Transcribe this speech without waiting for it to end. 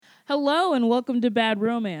Hello and welcome to Bad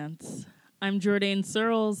Romance. I'm Jordan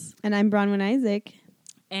Searles, And I'm Bronwyn Isaac.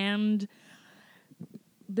 and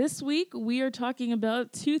this week we are talking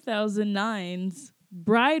about 2009's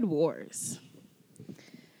Bride Wars.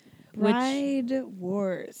 Bride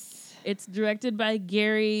Wars. It's directed by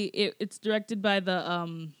Gary. It's directed by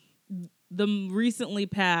the recently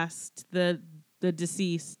passed, the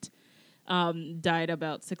deceased, died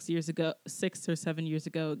about 6 or 7 years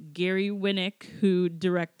ago. Gary Winnick, who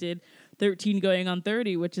directed 13 Going on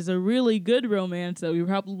 30, which is a really good romance that we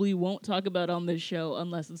probably won't talk about on this show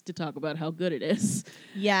unless it's to talk about how good it is.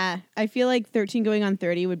 Yeah, I feel like 13 Going on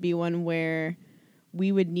 30 would be one where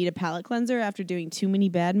we would need a palate cleanser after doing too many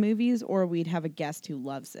bad movies, or we'd have a guest who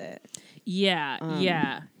loves it. Yeah.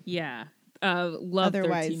 Love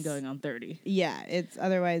 13 Going on 30. Yeah, it's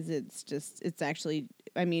actually,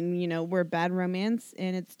 I mean, you know, we're bad romance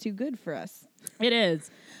and it's too good for us. It is.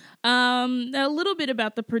 A little bit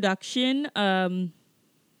about the production.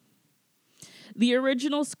 The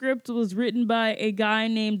original script was written by a guy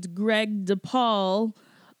named Greg DePaul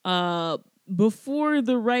before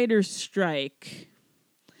the writer's strike.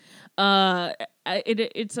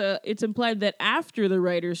 It's implied that after the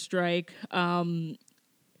writer's strike,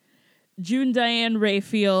 June Diane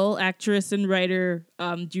Raphael, actress and writer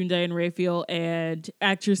June Diane Raphael, and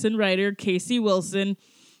actress and writer Casey Wilson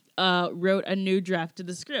wrote a new draft of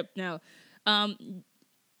the script. Now, part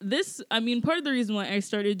of the reason why I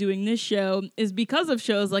started doing this show is because of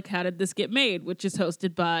shows like How Did This Get Made, which is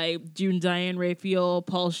hosted by June Diane Raphael,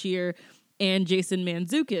 Paul Scheer, and Jason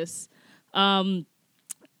Mantzoukas.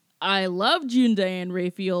 I love June Diane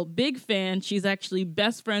Raphael, big fan. She's actually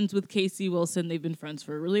best friends with Casey Wilson. They've been friends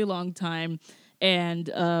for a really long time. And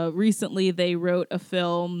recently they wrote a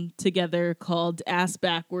film together called Ass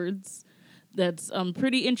Backwards. That's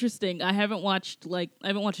pretty interesting. I haven't watched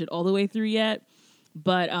it all the way through yet,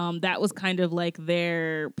 but that was kind of like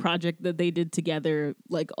their project that they did together,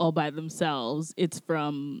 like all by themselves. It's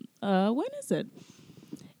from when is it?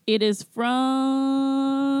 It is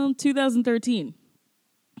from 2013.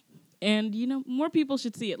 And, you know, more people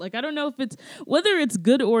should see it. Like, I don't know whether it's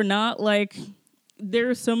good or not. Like, there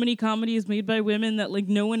are so many comedies made by women that, like,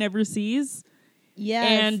 no one ever sees.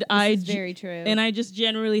 Yes, this is very true. And I just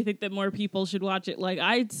generally think that more people should watch it. Like,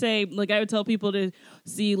 I'd say, like, I would tell people to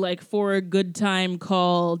see, like, For a Good Time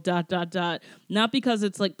Call, ... Not because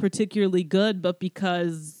it's, like, particularly good, but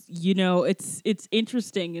because, you know, it's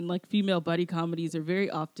interesting. And, like, female buddy comedies are very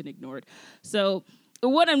often ignored. So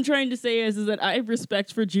what I'm trying to say is that I have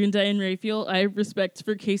respect for June Diane Raphael. I have respect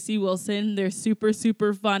for Casey Wilson. They're super,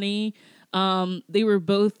 super funny. They were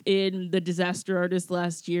both in The Disaster Artist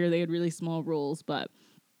last year. They had really small roles, but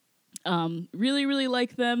really, really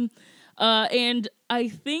like them. And I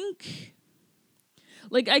think,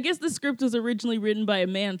 like, I guess the script was originally written by a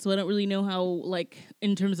man, so I don't really know how, like,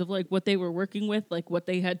 in terms of, like, what they were working with, like, what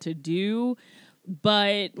they had to do.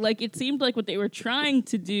 But, like, it seemed like what they were trying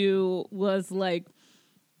to do was, like,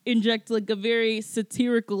 inject like a very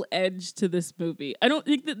satirical edge to this movie. I don't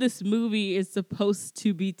think that this movie is supposed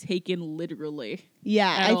to be taken literally.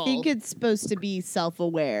 Yeah, I think it's supposed to be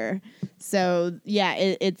self-aware. So, yeah,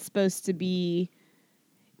 it's supposed to be...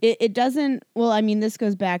 It doesn't... Well, I mean, this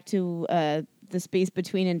goes back to the space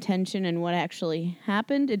between intention and what actually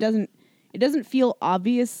happened. It doesn't feel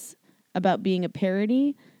obvious about being a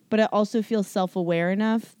parody, but it also feels self-aware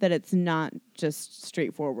enough that it's not just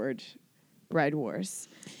straightforward Bride Wars.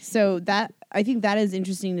 So that, I think that is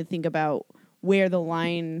interesting to think about where the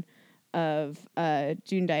line of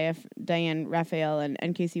June Diane Raphael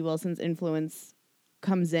and Casey Wilson's influence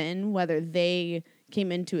comes in, whether they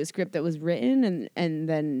came into a script that was written and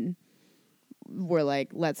then were like,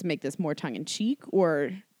 let's make this more tongue-in-cheek,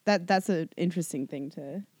 or that's an interesting thing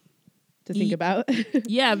to think about.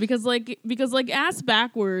 Yeah, because Ass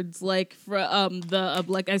Backwards, like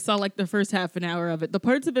I saw like the first half an hour of it. The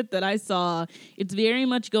parts of it that I saw, it's very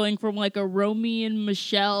much going from like a Romy and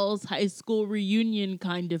Michelle's high school reunion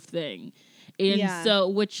kind of thing. And so,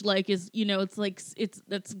 which like is, you know,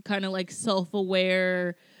 that's kind of like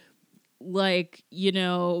self-aware, like, you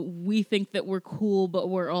know, we think that we're cool, but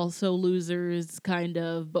we're also losers, kind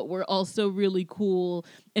of, but we're also really cool,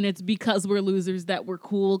 and it's because we're losers that we're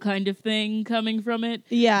cool, kind of thing coming from it.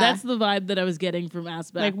 Yeah. That's the vibe that I was getting from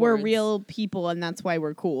Ass Backwards. Like, we're real people, and that's why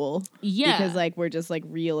we're cool. Yeah. Because, like, we're just, like,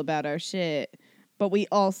 real about our shit. But we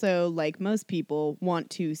also, like most people,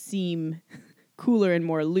 want to seem cooler and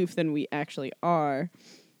more aloof than we actually are.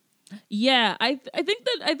 Yeah, I think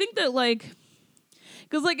that, like...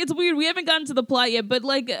 Because, like, it's weird. We haven't gotten to the plot yet, but,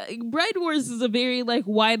 like, Bride Wars is a very, like,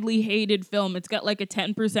 widely hated film. It's got, like, a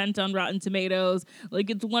 10% on Rotten Tomatoes. Like,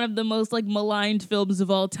 it's one of the most, like, maligned films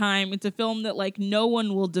of all time. It's a film that, like, no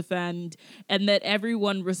one will defend and that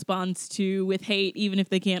everyone responds to with hate, even if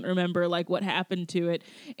they can't remember, like, what happened to it.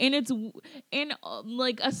 So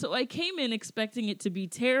I came in expecting it to be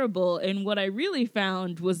terrible, and what I really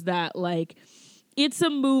found was that, like, it's a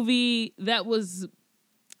movie that was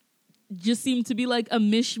just seemed to be like a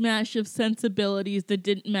mishmash of sensibilities that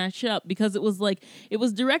didn't match up, because it was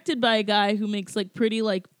directed by a guy who makes like pretty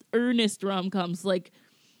like earnest rom-coms. Like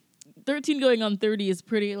 13 Going on 30 is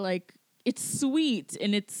pretty like, it's sweet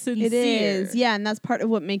and it's sincere. It is, yeah, and that's part of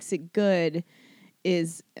what makes it good.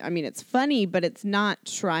 Is, I mean, it's funny, but it's not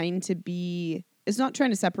trying to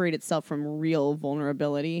separate itself from real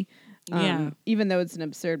vulnerability. Even though it's an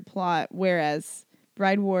absurd plot, whereas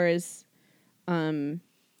Bride Wars Anne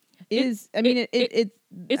Hathaway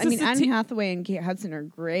and Kate Hudson are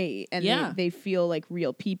great, and they feel like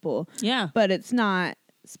real people. Yeah. But it's not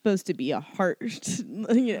supposed to be a heart. It's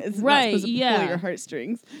not supposed to pull your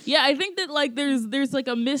heartstrings. Yeah, I think that like there's like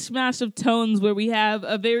a mishmash of tones where we have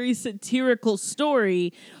a very satirical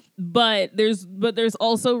story, but there's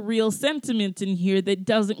also real sentiment in here that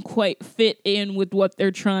doesn't quite fit in with what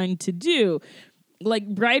they're trying to do. Like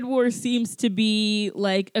Bride Wars seems to be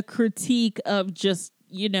like a critique of just,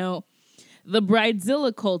 you know, the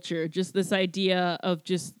bridezilla culture, just this idea of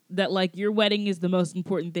just that like your wedding is the most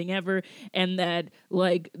important thing ever, and that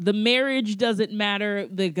like the marriage doesn't matter,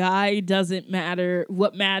 the guy doesn't matter,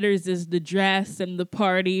 what matters is the dress and the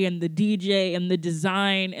party and the DJ and the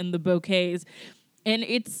design and the bouquets. And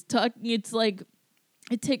it's like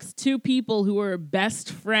it takes two people who are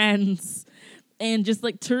best friends and just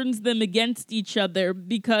like turns them against each other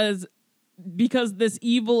because this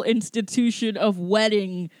evil institution of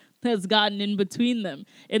wedding has gotten in between them.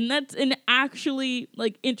 And that's an actually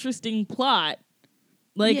like interesting plot.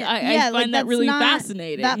 Like I find that really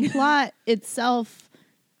fascinating. That plot itself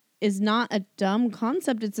is not a dumb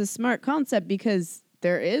concept. It's a smart concept because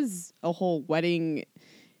there is a whole wedding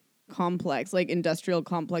complex, like industrial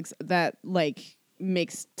complex, that like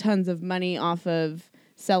makes tons of money off of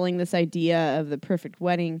selling this idea of the perfect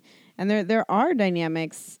wedding. And there are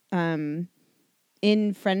dynamics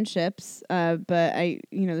in friendships, but this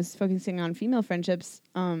is focusing on female friendships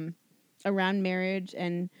around marriage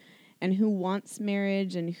and who wants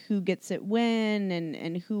marriage and who gets it when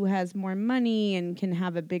and who has more money and can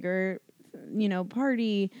have a bigger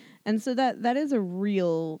party. And so that is a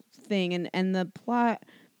real thing. And the plot,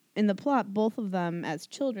 both of them as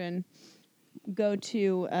children go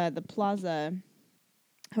to the Plaza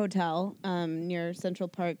Hotel near Central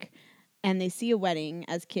Park, and they see a wedding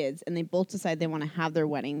as kids, and they both decide they want to have their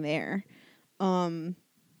wedding there. Then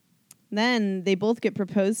they both get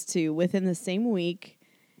proposed to within the same week,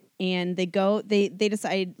 and they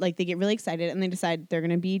decide, like, they get really excited, and they decide they're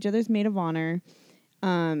going to be each other's maid of honor,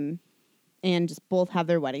 and just both have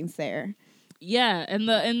their weddings there. Yeah, and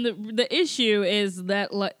the issue is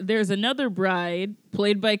that there's another bride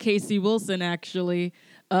played by Casey Wilson, actually.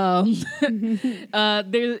 Casey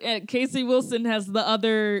Wilson has the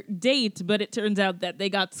other date, but it turns out that they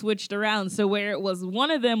got switched around. So where it was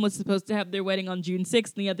one of them was supposed to have their wedding on June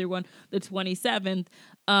 6th, and the other one the 27th.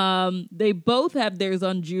 They both have theirs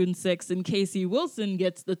on June 6th, and Casey Wilson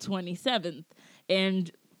gets the 27th, and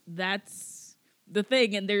that's the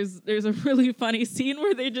thing. And there's a really funny scene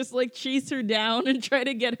where they just like chase her down and try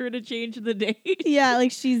to get her to change the date. Yeah,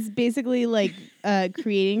 like she's basically like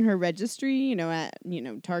creating her registry, at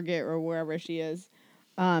Target or wherever she is.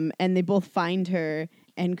 And they both find her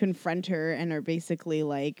and confront her and are basically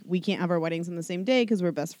like, we can't have our weddings on the same day because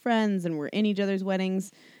we're best friends and we're in each other's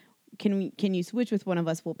weddings. Can you switch with one of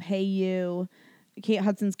us? We'll pay you. Kate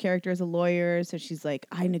Hudson's character is a lawyer, so she's like,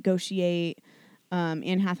 I negotiate.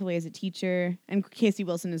 Anne Hathaway is a teacher, and Casey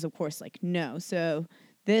Wilson is, of course, like, no. So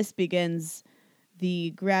this begins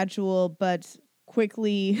the gradual but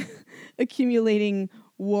quickly accumulating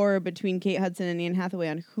war between Kate Hudson and Anne Hathaway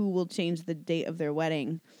on who will change the date of their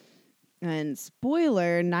wedding. And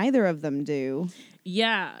spoiler, neither of them do.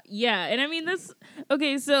 Yeah. And I mean,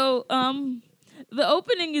 so the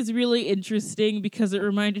opening is really interesting because it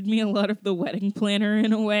reminded me a lot of The Wedding Planner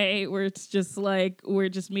in a way, where it's just like, where it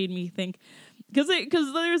just made me think.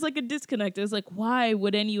 Because there's like a disconnect. It was like, why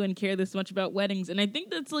would anyone care this much about weddings? And I think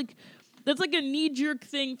that's like a knee-jerk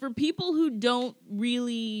thing for people who don't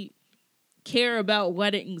really care about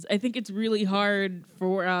weddings. I think it's really hard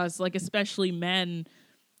for us, like especially men,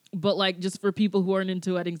 but like just for people who aren't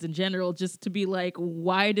into weddings in general, just to be like,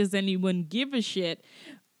 why does anyone give a shit?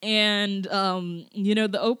 And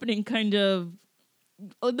the opening kind of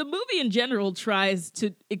the movie in general tries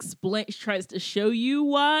to show you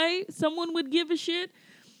why someone would give a shit.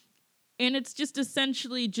 And it's just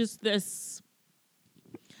essentially just this,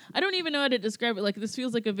 I don't even know how to describe it. Like, this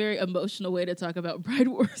feels like a very emotional way to talk about Bride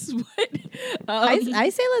Wars. But I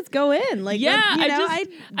say let's go in. Like, yeah,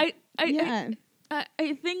 I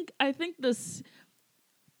think this,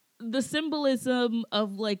 the symbolism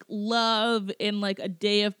of like love and like a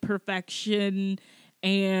day of perfection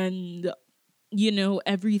and, you know,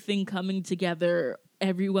 everything coming together,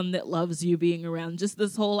 everyone that loves you being around, just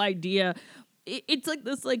this whole idea. It's like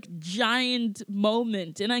this like giant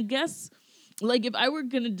moment. And I guess like if I were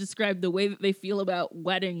going to describe the way that they feel about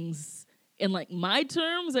weddings in like my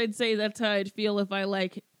terms, I'd say that's how I'd feel if I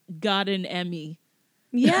like got an Emmy.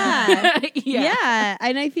 Yeah. Yeah. Yeah.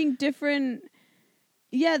 And I think different.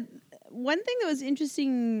 Yeah. One thing that was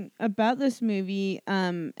interesting about this movie,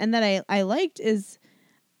 and that I liked is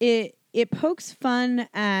it pokes fun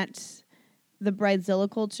at the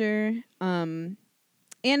bridezilla culture.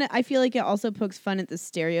 And I feel like it also pokes fun at the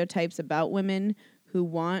stereotypes about women who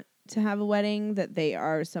want to have a wedding, that they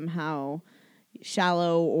are somehow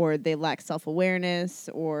shallow or they lack self-awareness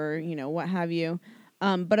or, you know, what have you.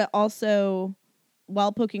 But it also,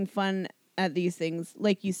 while poking fun at these things,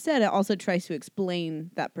 like you said, it also tries to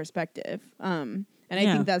explain that perspective. And I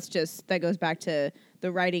think that goes back to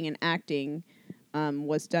the writing and acting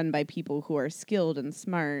was done by people who are skilled and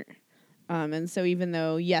smart. And so even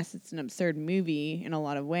though, yes, it's an absurd movie in a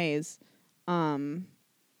lot of ways, and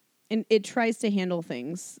it tries to handle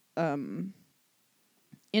things in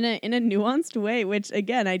a nuanced way, which,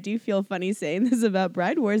 again, I do feel funny saying this about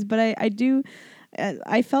Bride Wars, but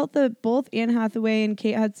I felt that both Anne Hathaway and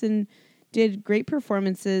Kate Hudson did great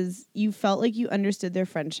performances. You felt like you understood their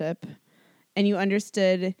friendship, and you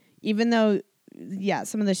understood, even though, yeah,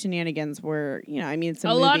 some of the shenanigans were, you know, I mean, it's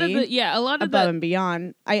a lot of above and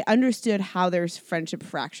beyond. I understood how their friendship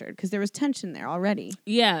fractured because there was tension there already.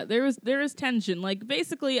 Yeah, there is tension. Like,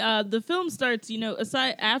 basically, the film starts, you know,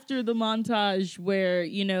 aside after the montage where,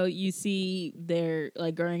 you know, you see they're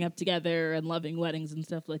like growing up together and loving weddings and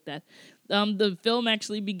stuff like that. The film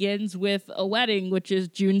actually begins with a wedding, which is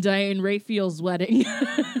June Diane Raphael's wedding.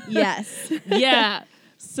 Yes. Yeah.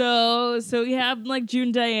 So we have like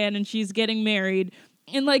June Diane and she's getting married.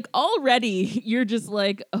 And like already you're just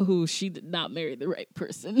like, oh, she did not marry the right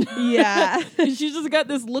person. Yeah. She's just got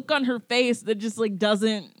this look on her face that just like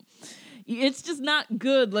it's just not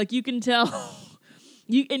good. Like you can tell.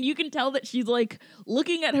 You can tell that she's like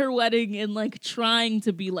looking at her wedding and like trying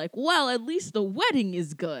to be like, well, at least the wedding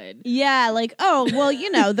is good. Yeah, like, oh, well,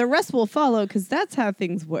 you know, the rest will follow because that's how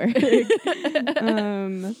things work.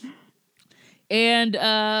 And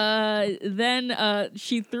then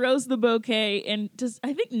she throws the bouquet and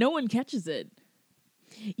I think no one catches it.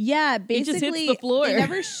 Yeah, basically, it just hits the floor. They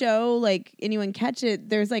never show like anyone catch it.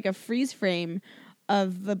 There's like a freeze frame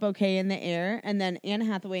of the bouquet in the air, and then Anne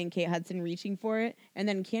Hathaway and Kate Hudson reaching for it, and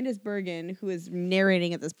then Candice Bergen, who is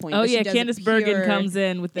narrating at this point. Oh yeah, Candice Bergen comes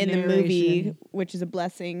in with the narration. The movie, which is a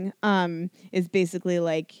blessing. Is basically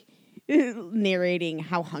like narrating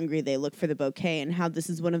how hungry they look for the bouquet and how this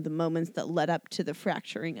is one of the moments that led up to the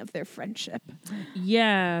fracturing of their friendship.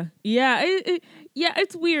 Yeah,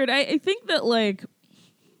 it's weird. I think that like.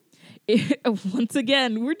 Once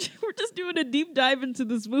again, we're just doing a deep dive into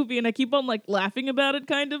this movie, and I keep on like laughing about it,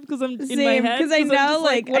 kind of, because I'm in my head. Because I know,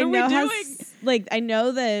 like, what are we doing? I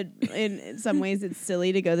know that in some ways it's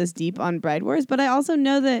silly to go this deep on Bride Wars, but I also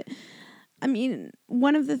know that, I mean,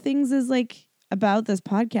 one of the things is like about this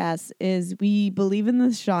podcast is we believe in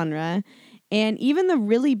this genre, and even the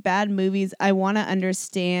really bad movies, I want to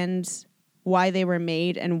understand why they were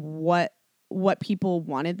made and what people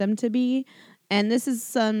wanted them to be. And this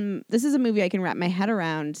is a movie I can wrap my head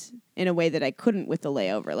around in a way that I couldn't with The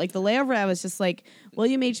Layover. Like The Layover, I was just like,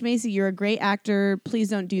 William H. Macy, you're a great actor. Please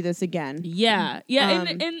don't do this again. Yeah,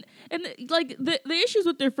 and like the issues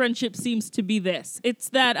with their friendship seems to be this. It's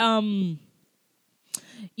that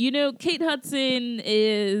you know, Kate Hudson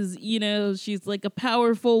is, you know, she's like a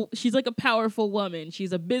powerful woman.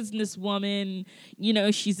 She's a businesswoman. You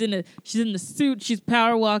know, she's in a suit. She's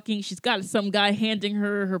power walking. She's got some guy handing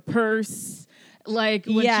her purse. Like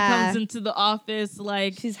when she comes into the office,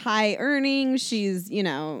 like she's high earning. She's, you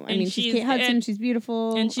know, I mean, she's Kate Hudson. She's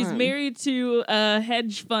beautiful, and she's married to a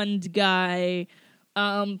hedge fund guy,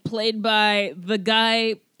 played by the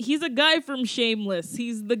guy. He's a guy from Shameless.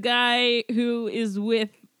 He's the guy who is with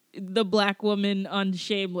the black woman on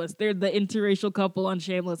Shameless. They're the interracial couple on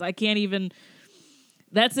Shameless. I can't even.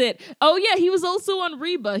 That's it. Oh, yeah, he was also on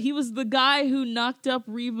Reba. He was the guy who knocked up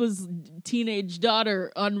Reba's teenage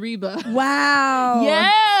daughter on Reba. Wow.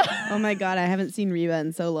 Yeah. Oh my god, I haven't seen Reba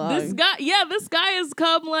in so long. This guy has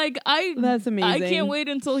come like That's amazing. I can't wait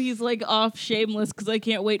until he's like off Shameless because I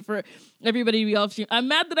can't wait for everybody to be off Shameless. I'm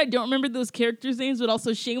mad that I don't remember those characters' names, but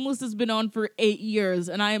also Shameless has been on for 8 years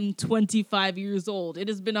and I am 25 years old. It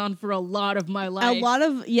has been on for a lot of my life. A lot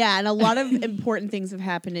of important things have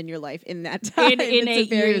happened in your life in that time. In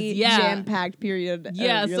it's 8 years, yeah. jam-packed period.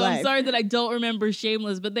 Yeah, of your so life. I'm sorry that I don't remember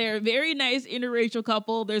Shameless, but they're a very nice interracial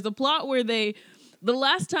couple. There's a plot where the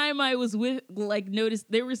last time I was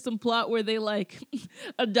noticed there was some plot where they like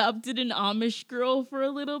adopted an Amish girl for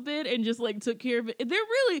a little bit and just like took care of it. They're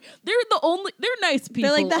nice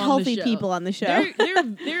people. They're like the on healthy show. people on the show.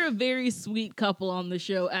 They're a very sweet couple on the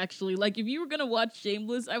show, actually. Like if you were gonna watch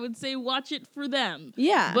Shameless, I would say watch it for them.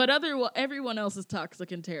 Yeah. But everyone else is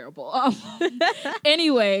toxic and terrible.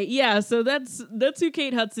 Anyway, yeah, so that's who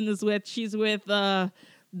Kate Hudson is with. She's with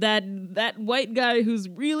that white guy who's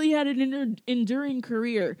really had an enduring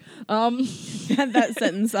career. That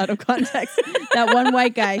sentence out of context. That one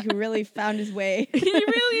white guy who really found his way. He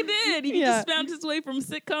really did. He just found his way from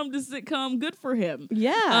sitcom to sitcom. Good for him.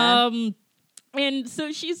 Yeah. And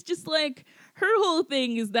so she's just like, her whole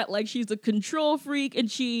thing is that like she's a control freak and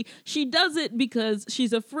she does it because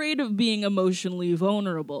she's afraid of being emotionally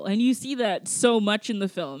vulnerable. And you see that so much in the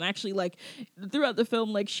film. Actually, like throughout the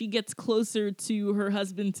film, like she gets closer to her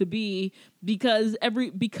husband to be because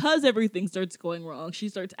everything starts going wrong. She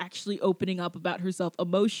starts actually opening up about herself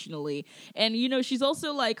emotionally. And you know, she's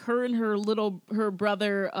also like her and her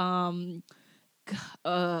brother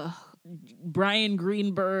Brian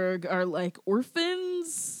Greenberg are like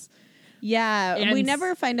orphans. Yeah, And we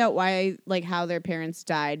never find out why, like, how their parents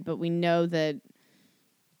died, but we know that,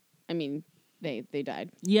 I mean, they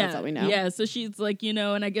died. Yeah. That's all we know. Yeah, so she's like, you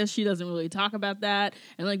know, and I guess she doesn't really talk about that.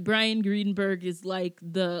 And like Brian Greenberg is like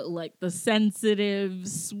the sensitive,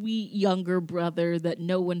 sweet younger brother that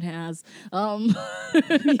no one has. Yeah.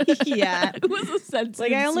 It was a sensitive,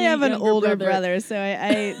 Like, I only sweet have an younger older brother, so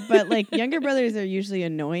but like younger brothers are usually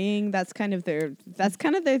annoying. That's kind of their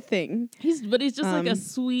thing. He's just like a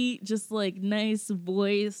sweet, just like nice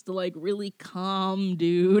voiced, like really calm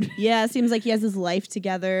dude. Yeah, it seems like he has his life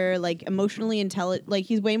together, like emotionally intelligent. Like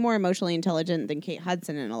he's way more emotionally intelligent than Kate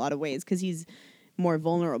Hudson in a lot of ways because he's more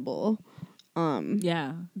vulnerable.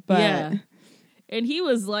 Yeah. But yeah. And he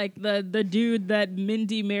was like the dude that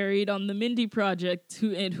Mindy married on the Mindy Project,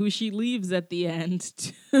 who she leaves at the end.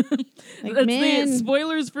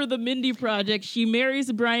 Spoilers for the Mindy Project. She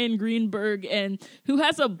marries Brian Greenberg, and who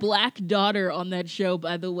has a black daughter on that show,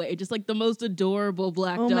 by the way, just like the most adorable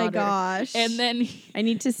black daughter. Oh my gosh! And then I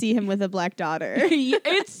need to see him with a black daughter.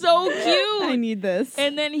 It's so cute. I need this.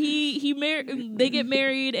 And then they get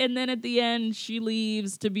married, and then at the end she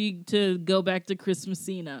leaves to go back to Chris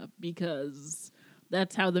Messina because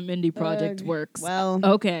that's how the Mindy Project works. Well,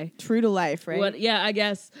 okay, true to life, right? Yeah, I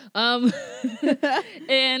guess. And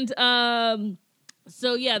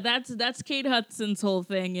so yeah, that's Kate Hudson's whole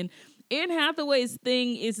thing. And Anne Hathaway's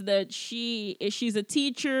thing is that she's a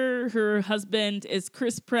teacher. Her husband is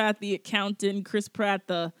Chris Pratt, the accountant. Chris Pratt,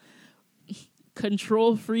 the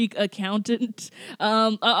control freak accountant.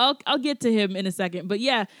 I'll get to him in a second. But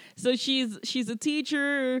yeah, so she's a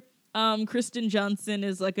teacher. Kristen Johnson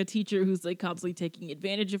is like a teacher who's like constantly taking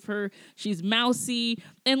advantage of her. She's mousy,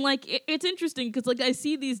 and like it's interesting because like I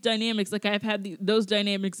see these dynamics. Like I've had those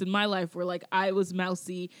dynamics in my life where like I was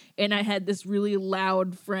mousy and I had this really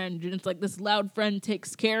loud friend, and it's like this loud friend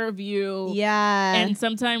takes care of you. Yeah, and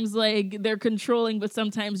sometimes like they're controlling, but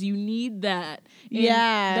sometimes you need that. And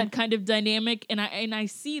that kind of dynamic, and I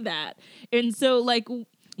see that, and so like.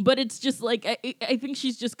 But it's just like I think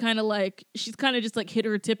she's kind of just like hit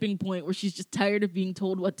her tipping point where she's just tired of being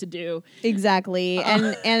told what to do. Exactly.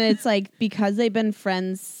 And it's like because they've been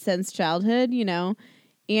friends since childhood, you know,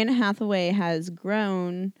 Anne Hathaway has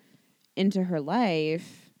grown into her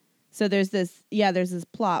life. So there's this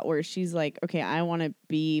plot where she's like, okay, I want to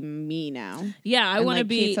be me now. Yeah, I want to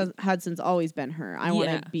be. Kate Hudson's always been her. I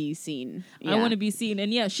want to be seen. Yeah. I want to be seen.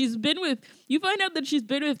 And yeah, you find out that she's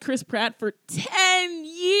been with Chris Pratt for 10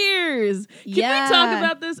 years. Can we talk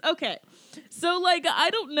about this? Okay. So like, I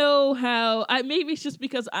don't know how, maybe it's just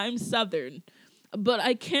because I'm Southern, but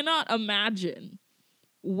I cannot imagine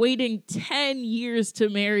waiting 10 years to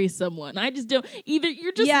marry someone. I just don't. Either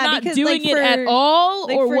you're just not doing it at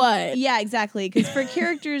all, or what? Yeah, exactly. Because for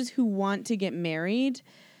characters who want to get married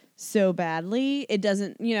so badly, it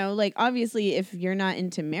doesn't, you know, like obviously if you're not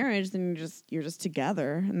into marriage, then you're just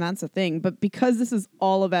together, and that's the thing. But because this is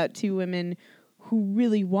all about two women who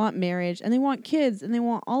really want marriage and they want kids and they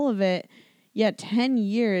want all of it, 10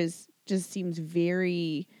 years just seems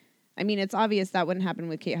very. I mean, it's obvious that wouldn't happen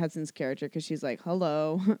with Kate Hudson's character because she's like,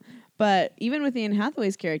 hello. But even with Anne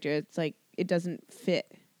Hathaway's character, it's like it doesn't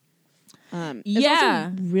fit. It's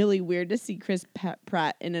also really weird to see Chris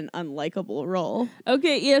Pratt in an unlikable role.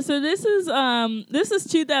 Okay, yeah. So this is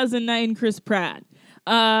 2009 Chris Pratt.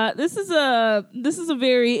 This is a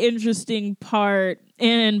very interesting part,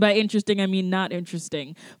 and by interesting I mean not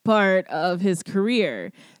interesting part of his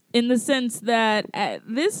career, in the sense that at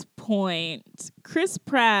this point Chris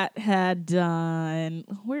Pratt had done.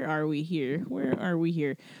 Where are we here?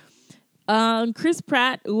 Chris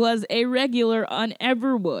Pratt was a regular on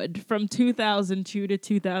Everwood from 2002 to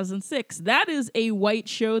 2006. That is a white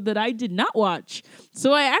show that I did not watch.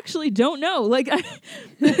 So I actually don't know. Like,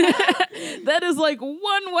 that is like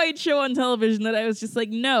one white show on television that I was just like,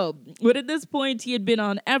 no. But at this point, he had been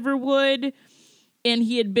on Everwood and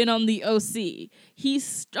he had been on the OC. He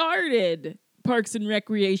started Parks and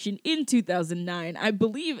Recreation in 2009, I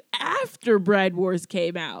believe after Bride Wars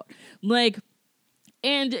came out.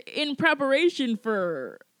 And in preparation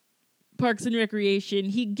for Parks and Recreation,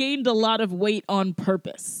 he gained a lot of weight on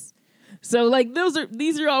purpose. So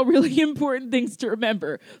these are all really important things to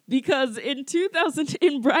remember, because in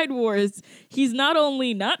Bride Wars, he's not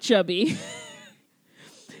only not chubby,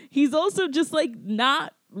 he's also just like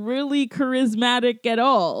not really charismatic at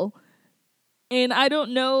all. And I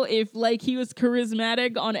don't know if like he was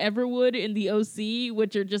charismatic on Everwood in the OC,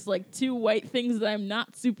 which are just like two white things that I'm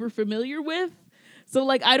not super familiar with. So,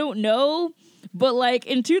 like, I don't know, but, like,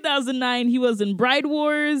 in 2009, he was in Bride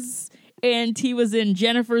Wars, and he was in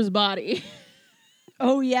Jennifer's Body.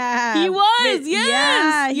 Oh, yeah. He was,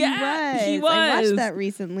 yes! He was. I watched that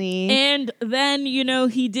recently. And then,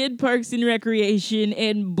 he did Parks and Recreation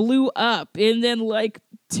and blew up. And then, like,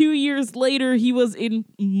 2 years later, he was in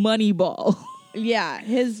Moneyball. Yeah,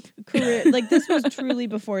 his career, like, this was truly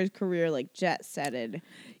before his career, like, jet-setted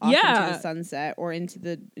off into the sunset or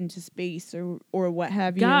into space or what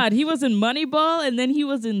have you. God, he was in Moneyball, and then he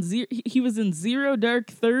was in Zero Dark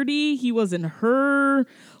 30. He was in Her,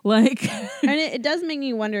 like, and it does make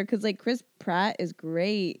me wonder because like Chris Pratt is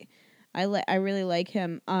great. I really like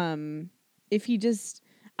him. If he just,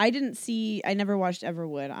 I never watched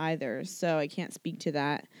Everwood either, so I can't speak to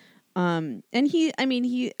that. And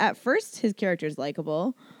he at first his character is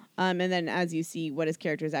likable. And then as you see what his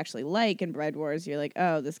character is actually like in Bride Wars, you're like,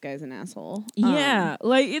 oh, this guy's an asshole. Yeah,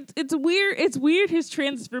 like it's weird. It's weird his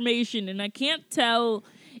transformation, and I can't tell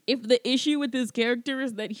if the issue with his character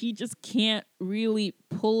is that he just can't really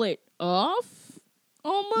pull it off.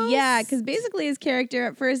 Almost. Yeah, because basically his character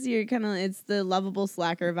at first you're kind of, it's the lovable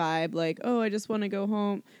slacker vibe, like, oh, I just want to go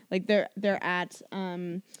home. Like they're at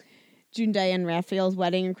June Diane Raphael's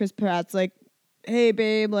wedding, and Chris Pratt's like, hey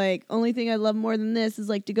babe, like only thing I love more than this is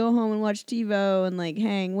like to go home and watch TiVo and like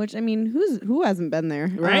hang, which I mean, who hasn't been there?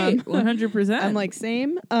 Right. 100%. I'm like,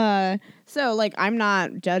 same. So like I'm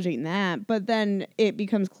not judging that, but then it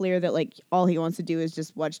becomes clear that like all he wants to do is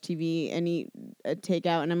just watch TV and eat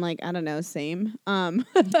takeout, and I'm like, I don't know, same.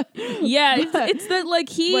 Yeah, it's that like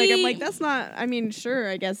I'm like, that's not, I mean, sure,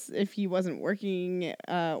 I guess if he wasn't working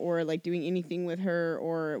or like doing anything with her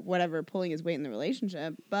or whatever, pulling his weight in the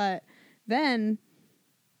relationship, but then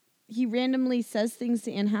he randomly says things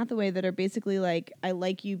to Anne Hathaway that are basically like, I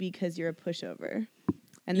like you because you're a pushover.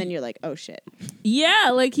 And then you're like, oh shit.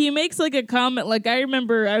 Yeah, like he makes like a comment. Like I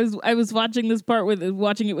remember I was watching this part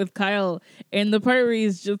watching it with Kyle, and the part where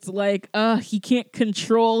he's just like, he can't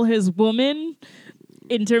control his woman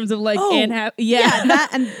in terms of like that,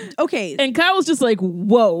 and okay. And Kyle was just like,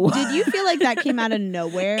 whoa. Did you feel like that came out of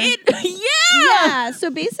nowhere? Yeah. So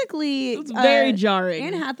basically, it's very jarring.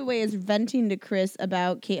 Anne Hathaway is venting to Chris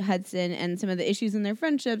about Kate Hudson and some of the issues in their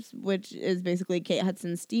friendships, which is basically Kate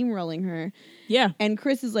Hudson steamrolling her. Yeah. And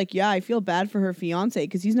Chris is like, yeah, I feel bad for her fiance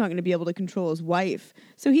because he's not going to be able to control his wife.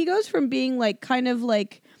 So he goes from being like kind of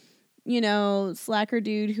like, slacker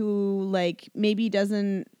dude who like maybe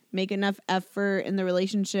doesn't make enough effort in the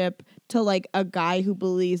relationship to like a guy who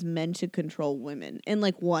believes men should control women in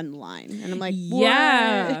like one line. And I'm like,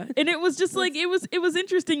 yeah. What? And it was just like, it was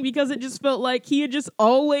interesting because it just felt like he had just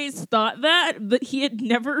always thought that, but he had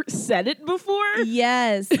never said it before.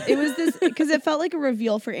 Yes. It was this, because it felt like a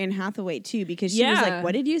reveal for Anne Hathaway too, because she was like,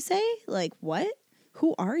 what did you say? Like, what?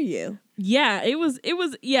 Who are you? Yeah, it was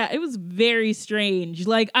very strange.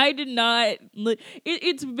 Like I did not,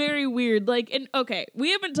 it's very weird. Like, and okay,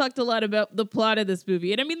 we haven't talked a lot about the plot of this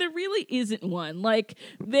movie. And I mean, there really isn't one. Like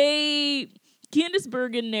Candice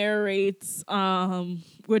Bergen narrates,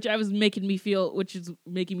 which is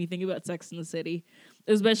making me think about Sex and the City,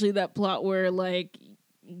 especially that plot where like,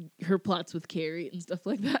 her plots with Carrie and stuff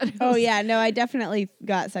like that. Oh yeah, no, I definitely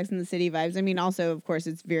got Sex and the City vibes. I mean, also of course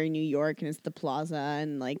it's very New York and it's the Plaza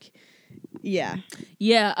and like, yeah,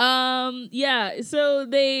 yeah. So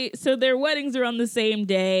their weddings are on the same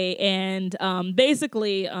day, and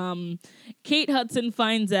basically, Kate Hudson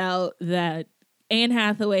finds out that Anne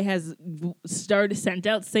Hathaway has sent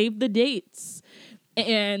out save the dates.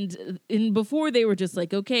 And before they were just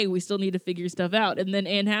like, okay, we still need to figure stuff out. And then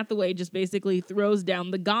Anne Hathaway just basically throws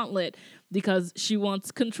down the gauntlet because she wants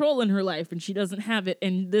control in her life and she doesn't have it.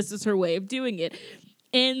 And this is her way of doing it.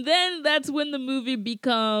 And then that's when the movie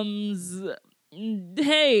becomes,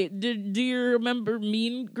 hey, do you remember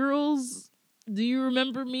Mean Girls? Do you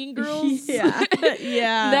remember Mean Girls? Yeah,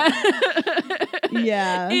 yeah.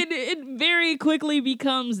 Yeah. It very quickly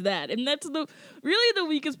becomes that. And that's really the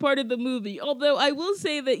weakest part of the movie. Although I will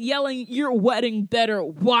say that yelling, "Your wedding better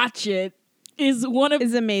watch it," is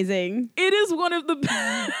amazing. It is one of the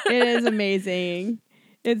It is amazing.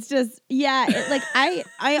 It's just, yeah,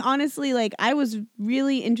 I honestly, like, I was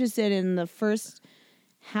really interested in the first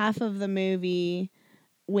half of the movie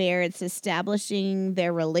where it's establishing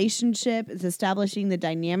their relationship, it's establishing the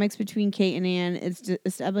dynamics between Kate and Anne, it's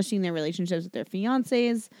establishing their relationships with their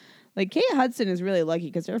fiancés. Like, Kate Hudson is really lucky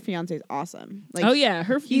because her fiancé is awesome. Like, oh yeah,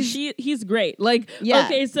 he's great. Like, yeah.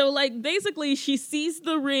 Okay, so like basically she sees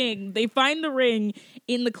the ring. They find the ring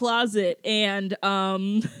in the closet, and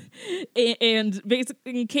and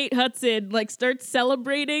basically Kate Hudson like starts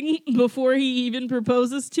celebrating before he even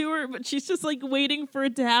proposes to her, but she's just like waiting for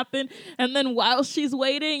it to happen. And then while she's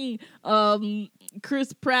waiting,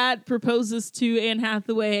 Chris Pratt proposes to Anne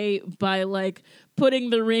Hathaway by like putting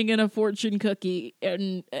the ring in a fortune cookie,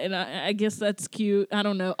 and I guess that's cute. I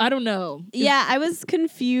don't know. Yeah, I was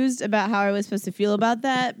confused about how I was supposed to feel about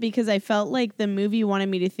that because I felt like the movie wanted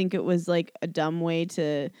me to think it was like a dumb way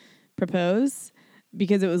to propose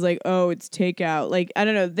because it was like, oh, it's takeout. Like, I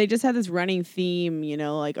don't know. They just had this running theme, you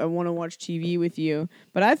know, like I want to watch TV with you.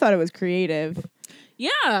 But I thought it was creative. Yeah.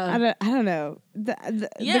 I don't know. The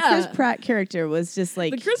Chris Pratt character was just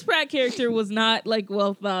like... The Chris Pratt character was not, like,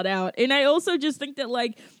 well thought out. And I also just think that,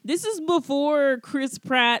 like, this is before Chris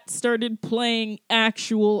Pratt started playing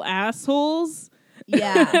actual assholes.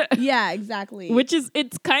 Yeah. Yeah, exactly.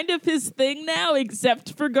 It's kind of his thing now,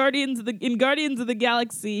 except for Guardians of the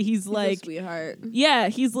Galaxy. He's like... a sweetheart. Yeah,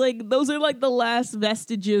 he's like, those are, like, the last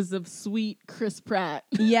vestiges of sweet Chris Pratt.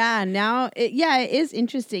 Yeah, now, it is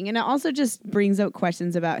interesting. And it also just brings out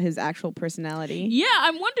questions about his actual personality. Yeah,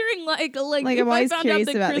 I'm wondering, like I'm if always I found curious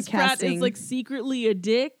out that about Chris the Pratt casting. is, like, secretly a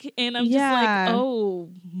dick, and I'm just like, oh,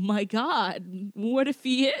 my God, what if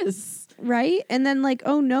he is? Right? And then like,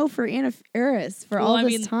 oh no, for Anna Faris for all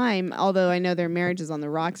this time. Although I know their marriage is on the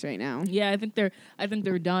rocks right now. Yeah, I think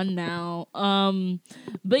they're done now.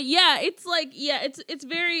 But yeah, it's like, yeah, it's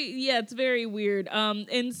very weird.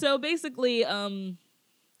 And so basically,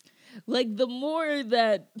 like the more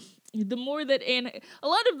that Anne, a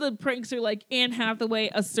lot of the pranks are like Anne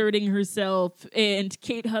Hathaway asserting herself and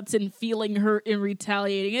Kate Hudson feeling hurt and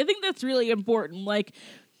retaliating. I think that's really important. Like,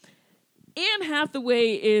 Anne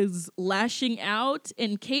Hathaway is lashing out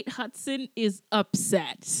and Kate Hudson is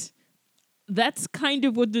upset. That's kind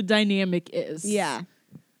of what the dynamic is. Yeah.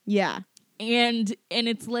 Yeah. And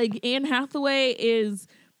it's like Anne Hathaway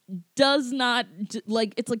does not,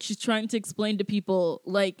 like, it's like she's trying to explain to people,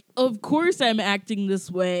 like, of course I'm acting this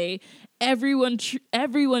way. Everyone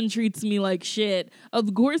treats me like shit.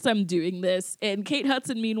 Of course I'm doing this. And Kate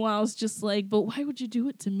Hudson, meanwhile, is just like, but why would you do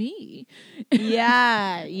it to me?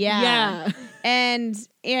 Yeah. Yeah. Yeah. And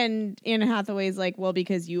Anne Hathaway's like, well,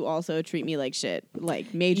 because you also treat me like shit,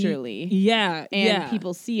 like majorly. Yeah. And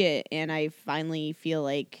people see it. And I finally feel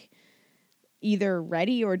like either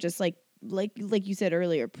ready or just like you said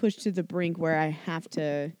earlier, pushed to the brink where I have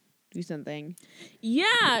to do something.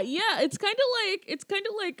 Yeah. It's kind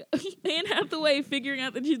of like Anne Hathaway figuring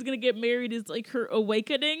out that she's gonna get married is like her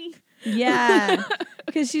awakening. Yeah,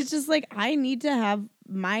 because she's just like, I need to have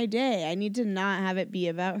my day. I need to not have it be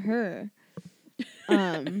about her.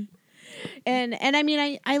 And I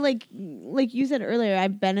mean, I like you said earlier,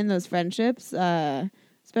 I've been in those friendships.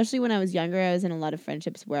 Especially when I was younger, I was in a lot of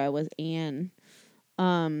friendships where I was Anne.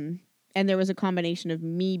 And there was a combination of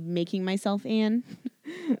me making myself Anne,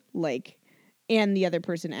 like, and the other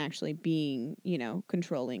person actually being, you know,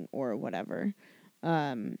 controlling or whatever.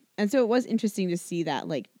 And so it was interesting to see that,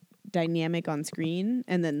 like, dynamic on screen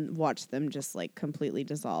and then watch them just, like, completely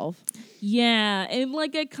dissolve. Yeah, and,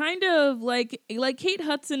 like, I kind of, like Kate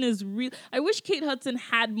Hudson is real. I wish Kate Hudson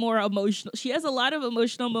had more emotional. She has a lot of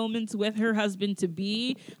emotional moments with her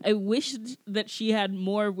husband-to-be. I wish that she had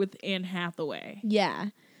more with Anne Hathaway. Yeah.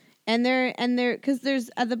 And they're because there's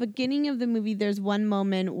at the beginning of the movie, there's one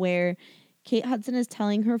moment where Kate Hudson is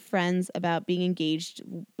telling her friends about being engaged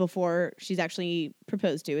before she's actually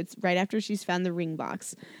proposed to. It's right after she's found the ring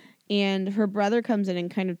box. And her brother comes in and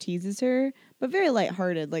kind of teases her, but very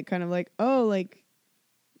lighthearted, like kind of like, oh, like,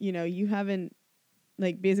 you know, you haven't,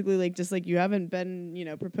 like, basically, like, just like you haven't been, you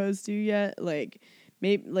know, proposed to yet. Like,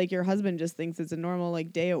 maybe, like, your husband just thinks it's a normal,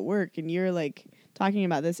 like, day at work, and you're, like, talking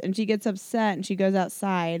about this. And she gets upset, and she goes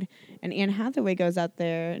outside, and Anne Hathaway goes out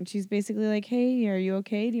there, and she's basically like, hey, are you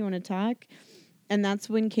okay? Do you want to talk? And that's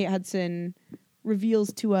when Kate Hudson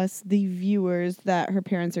reveals to us, the viewers, that her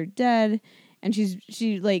parents are dead. And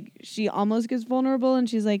she almost gets vulnerable, and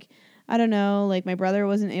she's like, I don't know, like, my brother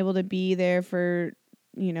wasn't able to be there for,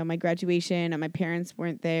 you know, my graduation, and my parents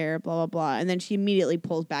weren't there, blah, blah, blah. And then she immediately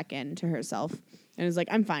pulls back into herself and is like,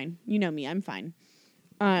 I'm fine. You know me, I'm fine.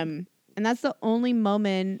 And that's the only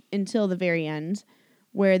moment until the very end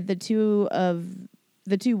where the two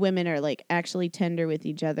women are, like, actually tender with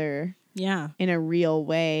each other. Yeah. In a real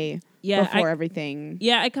way. Yeah. Before everything.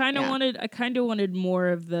 Yeah, I kind of wanted more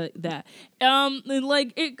of that.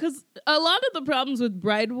 Like, because a lot of the problems with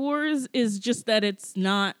Bride Wars is just that it's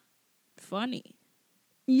not funny.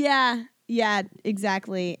 Yeah,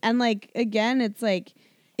 exactly. And, like, again, it's like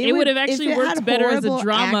it would have actually worked better as a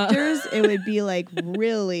drama. Actors, it would be, like,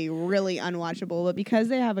 really, really unwatchable. But because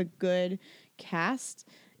they have a good cast,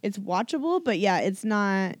 it's watchable. But yeah, it's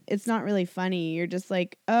not really funny. You're just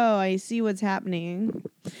like, oh, I see what's happening.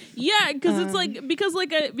 Yeah, because it's like because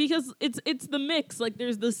it's the mix. Like,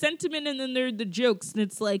 there's the sentiment and then there are the jokes, and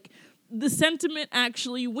it's like the sentiment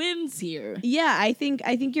actually wins here. Yeah, I think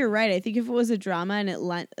you're right. I think if it was a drama and it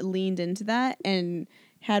leaned into that and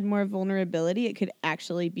had more vulnerability, it could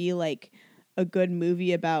actually be like a good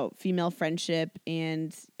movie about female friendship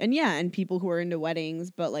and people who are into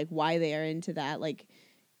weddings, but like why they are into that, like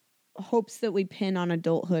hopes that we pin on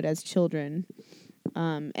adulthood as children,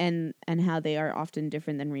 and how they are often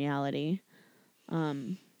different than reality.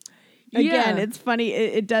 Again, it's funny.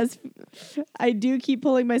 It does. I do keep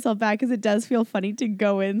pulling myself back because it does feel funny to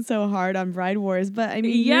go in so hard on Bride Wars. But I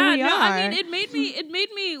mean, I mean,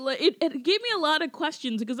 it gave me a lot of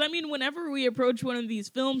questions because I mean, whenever we approach one of these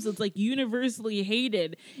films that's like universally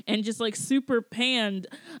hated and just like super panned,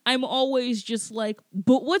 I'm always just like,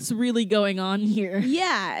 but what's really going on here?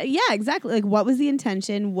 Yeah, exactly. Like, what was the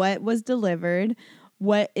intention? What was delivered?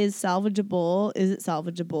 What is salvageable? Is it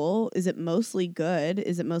salvageable? Is it mostly good?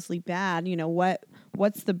 Is it mostly bad? You know,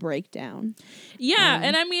 what's the breakdown? Yeah,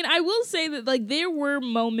 and I mean, I will say that like there were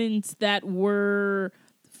moments that were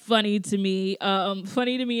funny to me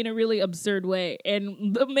in a really absurd way.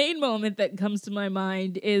 And the main moment that comes to my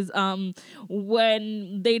mind is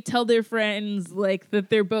when they tell their friends like that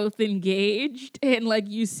they're both engaged and like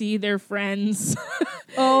you see their friends.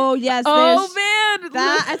 Oh, yes. Oh, man.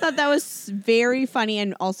 That I thought that was very funny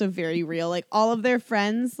and also very real. Like all of their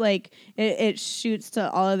friends, like it shoots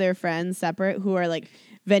to all of their friends separate who are like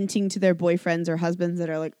venting to their boyfriends or husbands that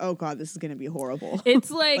are like, oh God, this is going to be horrible.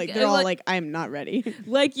 It's like, like they're all like, I'm not ready.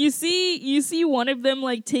 Like you see one of them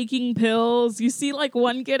like taking pills. You see like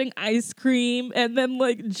one getting ice cream, and then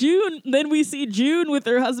like June. Then we see June with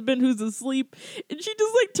her husband who's asleep, and she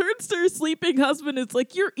just like turns to her sleeping husband. It's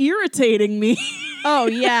like, you're irritating me. Oh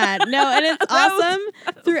yeah, no, and it's awesome.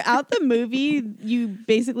 Throughout the movie, you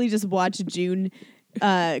basically just watch June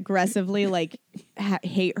aggressively like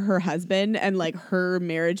hate her husband and like her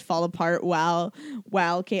marriage fall apart while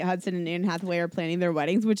Kate Hudson and Anne Hathaway are planning their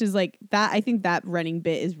weddings, which is like that. I think that running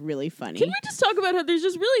bit is really funny. Can we just talk about how there's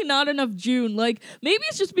just really not enough June? Like maybe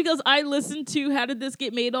it's just because I listen to How Did This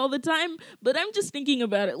Get Made all the time, but I'm just thinking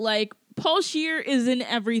about it like Paul Scheer is in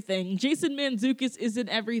everything. Jason Mantzoukas is in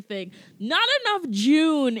everything. Not enough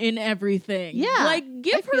June in everything. Yeah, like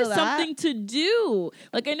give her something to do.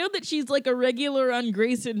 Like I know that she's like a regular on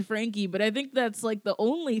Grace and Frankie, but I think that's like the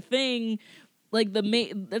only thing, like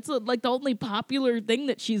the only popular thing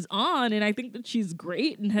that she's on, and I think that she's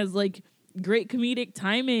great and has like great comedic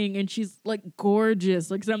timing, and she's like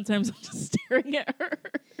gorgeous. Like sometimes I'm just staring at her.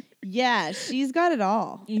 Yeah, she's got it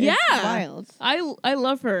all. Yeah, it's wild. I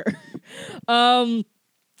love her. And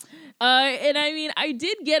I mean, I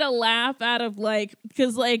did get a laugh out of like,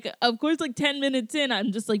 because like, of course, like 10 minutes in,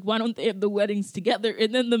 I'm just like, why don't they have the weddings together?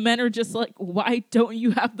 And then the men are just like, why don't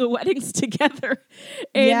you have the weddings together?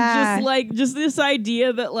 And just this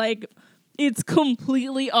idea that like, it's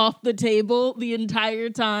completely off the table the entire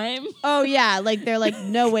time. Oh yeah, like they're like,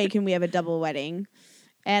 no way can we have a double wedding.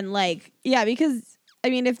 And like, yeah, because I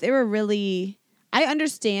mean, if they were really, I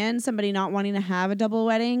understand somebody not wanting to have a double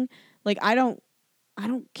wedding. Like I don't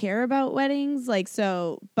care about weddings. Like,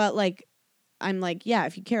 so, but like, I'm like, yeah,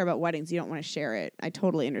 if you care about weddings, you don't want to share it. I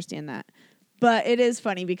totally understand that. But it is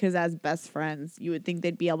funny because as best friends, you would think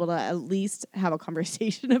they'd be able to at least have a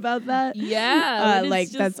conversation about that. Yeah.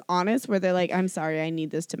 Like that's honest, where they're like, I'm sorry, I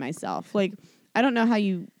need this to myself. Like, I don't know how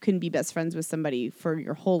you can be best friends with somebody for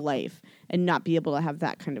your whole life and not be able to have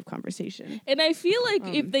that kind of conversation. And I feel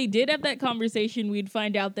like if they did have that conversation, we'd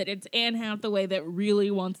find out that it's Anne Hathaway that really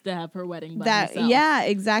wants to have her wedding by herself. Yeah,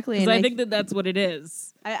 exactly. Because I think that's what it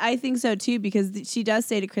is. I think so too, because she does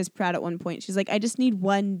say to Chris Pratt at one point, she's like, I just need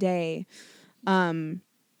one day. And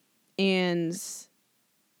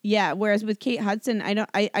yeah, whereas with Kate Hudson,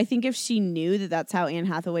 I think if she knew that that's how Anne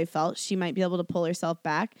Hathaway felt, she might be able to pull herself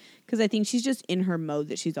back, because I think she's just in her mode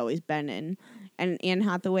that she's always been in. And Anne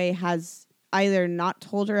Hathaway has either not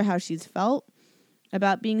told her how she's felt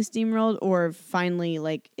about being steamrolled, or finally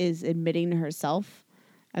like is admitting to herself.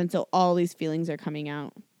 And so all these feelings are coming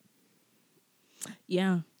out.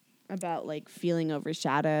 Yeah. About like feeling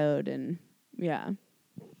overshadowed and yeah.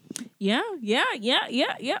 Yeah.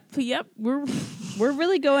 Yep. We're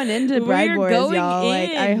really going into Bride Wars, y'all.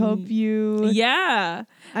 Like, I hope you. Yeah.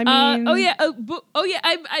 I mean.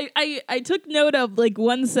 I took note of like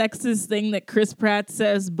one sexist thing that Chris Pratt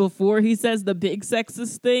says before he says the big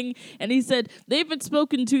sexist thing, and he said they haven't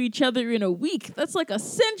spoken to each other in a week. That's like a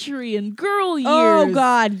century in girl years. Oh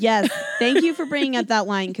God, yes. Thank you for bringing up that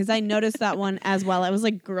line, because I noticed that one as well. I was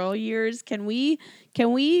like, girl years. Can we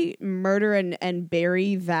murder and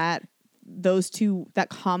bury that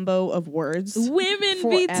combo of words? Women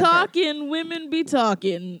be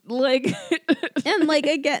talking like and like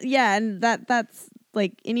again, yeah, and that's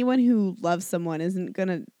like anyone who loves someone isn't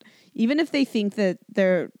gonna, even if they think that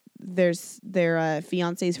their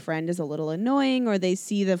fiance's friend is a little annoying, or they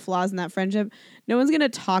see the flaws in that friendship, no one's gonna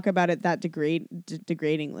talk about it that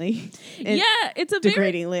degradingly. It's a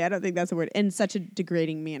degradingly. I don't think that's a word. In such a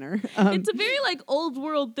degrading manner. It's a very like old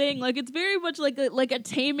world thing. Like it's very much like a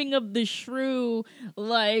taming of the shrew.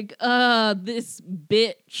 Like this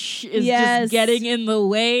bitch is just getting in the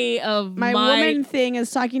way of my woman thing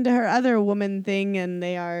is talking to her other woman thing, and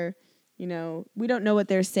they are, we don't know what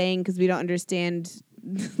they're saying because we don't understand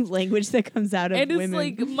language that comes out of women. And it's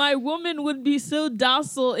like, my woman would be so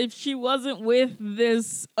docile if she wasn't with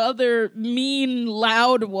this other mean,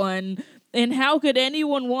 loud one. And how could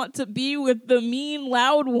anyone want to be with the mean,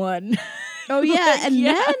 loud one? Oh, yeah.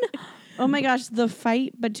 Then, oh my gosh, the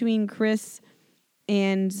fight between Chris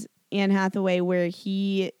and Anne Hathaway, where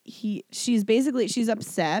she's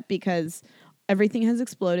upset because everything has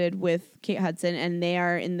exploded with Kate Hudson, and they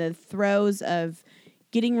are in the throes of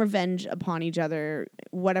getting revenge upon each other,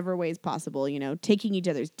 whatever ways possible, taking each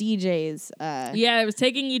other's DJs. It was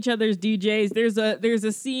taking each other's DJs. There's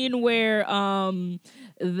a scene where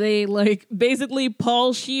they like basically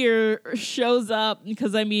Paul Scheer shows up,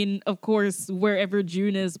 because I mean, of course, wherever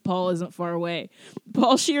June is, Paul isn't far away.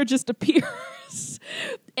 Paul Scheer just appears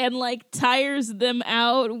and like tires them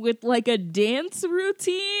out with like a dance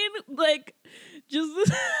routine. Like,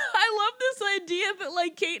 just I love this idea that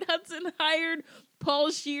like Kate Hudson hired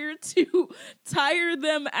Paul Scheer to tire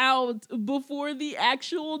them out before the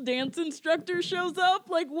actual dance instructor shows up.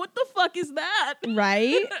 Like, what the fuck is that?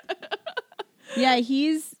 Right? Yeah,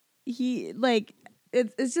 it's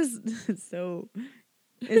just so,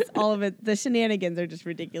 it's all of it. The shenanigans are just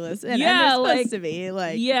ridiculous. And they're supposed to be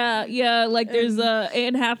like, there's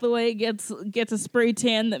Anne Hathaway gets a spray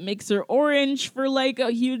tan that makes her orange for like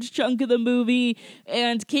a huge chunk of the movie,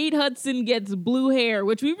 and Kate Hudson gets blue hair,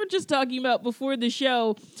 which we were just talking about before the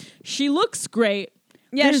show. She looks great.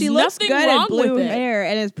 Yeah, she looks good at blue hair,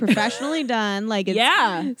 and it's professionally done. Like,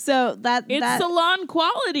 so it's salon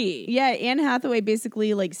quality. Yeah, Anne Hathaway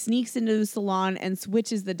basically like sneaks into the salon and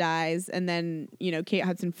switches the dyes, and then Kate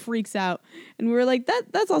Hudson freaks out, and we were like,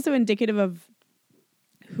 that's also indicative of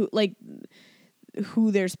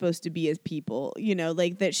who they're supposed to be as people.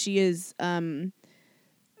 Like that she is,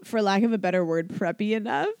 for lack of a better word, preppy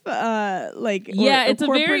enough, it's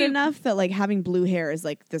corporate enough that like having blue hair is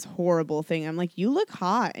like this horrible thing. I'm like, you look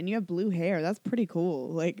hot and you have blue hair. That's pretty cool.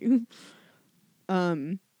 Like,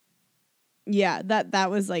 that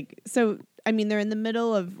was like, so. I mean, they're in the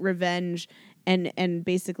middle of revenge, and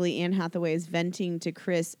basically Anne Hathaway is venting to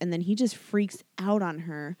Chris, and then he just freaks out on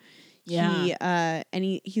her. Yeah.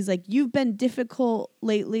 He's like, you've been difficult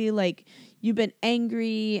lately. Like, you've been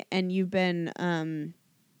angry, and you've been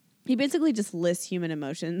he basically just lists human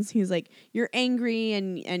emotions. He's like, you're angry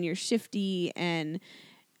and you're shifty and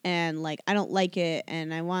like, I don't like it,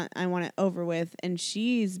 and I want it over with. And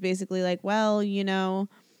she's basically like, well,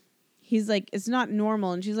 he's like, it's not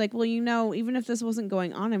normal. And she's like, well, even if this wasn't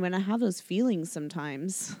going on, I'm going to have those feelings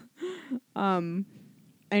sometimes.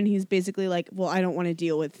 and he's basically like, well, I don't want to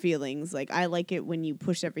deal with feelings. Like, I like it when you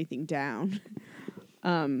push everything down.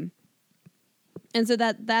 And so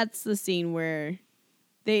that's the scene where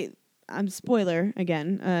they, spoiler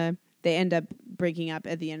again, they end up breaking up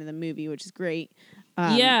at the end of the movie, which is great.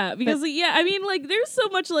 Yeah, because I mean, like, there's so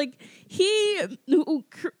much like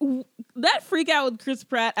that freak out with Chris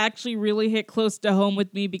Pratt actually really hit close to home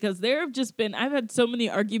with me, because there have just been, I've had so many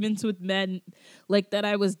arguments with men like that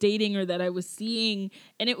I was dating or that I was seeing,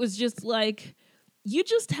 and it was just like, you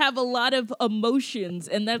just have a lot of emotions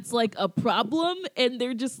and that's like a problem, and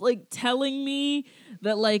they're just like telling me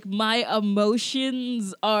that like my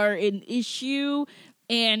emotions are an issue.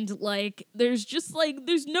 And like, there's just like,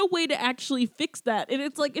 there's no way to actually fix that. And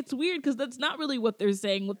it's like, it's weird because that's not really what they're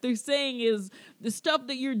saying. What they're saying is the stuff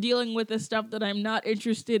that you're dealing with is stuff that I'm not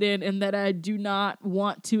interested in and that I do not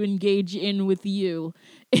want to engage in with you.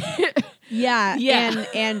 Yeah. Yeah.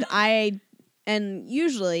 And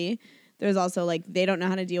usually there's also like, they don't know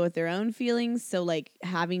how to deal with their own feelings. So like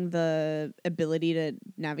having the ability to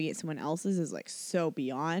navigate someone else's is like so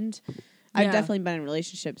beyond. I've definitely been in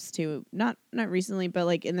relationships too, not recently, but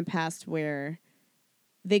like in the past, where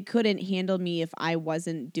they couldn't handle me if I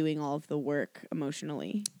wasn't doing all of the work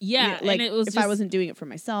emotionally. Yeah, like and it was if I wasn't doing it for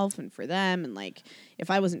myself and for them, and like if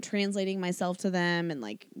I wasn't translating myself to them, and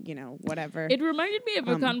like, you know, whatever. It reminded me of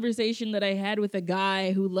a conversation that I had with a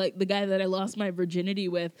guy who, like, the guy that I lost my virginity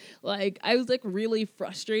with. Like, I was like really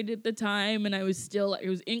frustrated at the time, and I was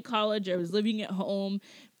in college, I was living at home.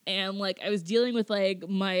 And like I was dealing with like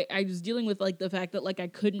the fact that like I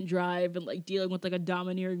couldn't drive, and like dealing with like a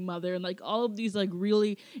domineering mother, and like all of these like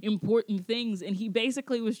really important things. And he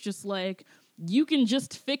basically was just like, you can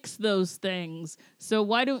just fix those things. So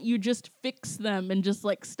why don't you just fix them and just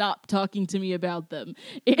like stop talking to me about them?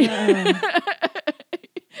 And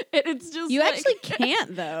it's just you like, actually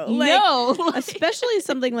can't though. No, especially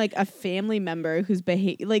something like a family member who's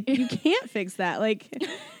like you can't fix that. Like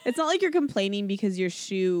it's not like you're complaining because your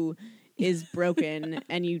shoe is broken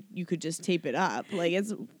and you could just tape it up. Like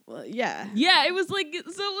it's yeah. It was like, so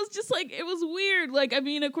it was just like, it was weird. Like, I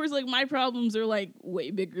mean, of course, like my problems are like way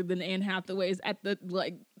bigger than Anne Hathaway's at the,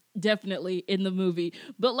 like, definitely in the movie,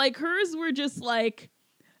 but like hers were just like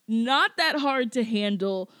not that hard to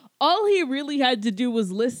handle. All he really had to do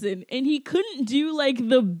was listen, and he couldn't do like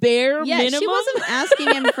the bare minimum. She wasn't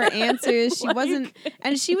asking him for answers. She Like, wasn't,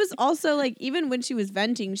 and she was also like, even when she was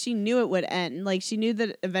venting, she knew it would end. Like she knew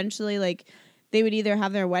that eventually, like they would either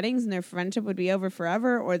have their weddings and their friendship would be over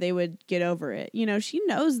forever, or they would get over it. You know, she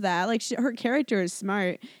knows that. Like her character is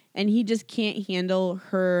smart, and he just can't handle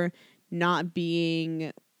her not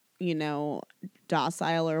being, you know,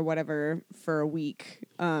 docile or whatever for a week.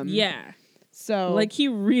 Yeah. So like he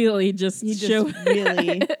really just really,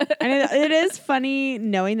 and it is funny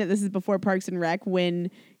knowing that this is before Parks and Rec,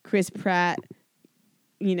 when Chris Pratt,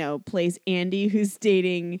 you know, plays Andy, who's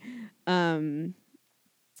dating, why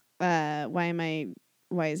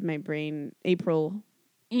is my brain April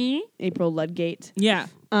Ludgate? Yeah.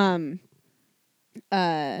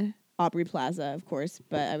 Aubrey Plaza, of course,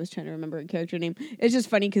 but I was trying to remember her character name. It's just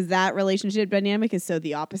funny because that relationship dynamic is so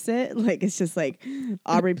the opposite. Like, it's just like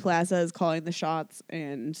Aubrey Plaza is calling the shots,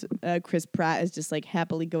 and Chris Pratt is just like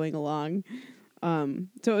happily going along. So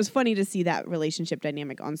it was funny to see that relationship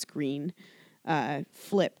dynamic on screen, gender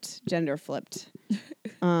flipped.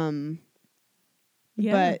 But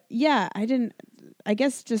yeah, I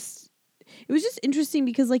guess it was just interesting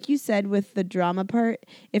because, like you said, with the drama part,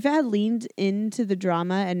 if it had leaned into the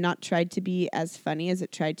drama and not tried to be as funny as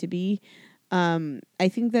it tried to be, I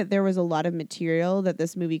think that there was a lot of material that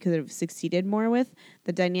this movie could have succeeded more with.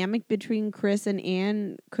 The dynamic between Chris and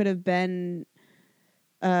Anne could have been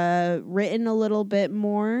written a little bit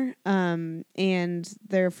more, and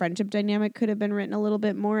their friendship dynamic could have been written a little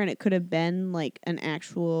bit more, and it could have been like an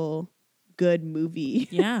actual good movie.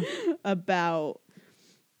 Yeah. about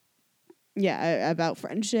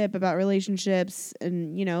friendship, about relationships,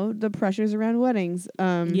 and, you know, the pressures around weddings.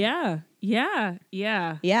 Yeah.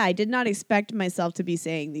 I did not expect myself to be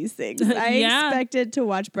saying these things. I expected to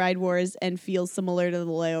watch Bride Wars and feel similar to The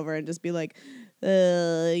Layover and just be like,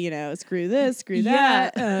 you know, screw this, screw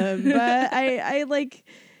that. But I like,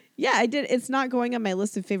 I did. It's not going on my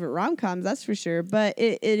list of favorite rom-coms, that's for sure. But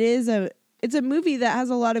it's a movie that has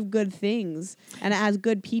a lot of good things, and it has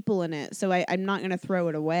good people in it. So I'm not going to throw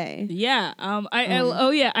it away. Yeah.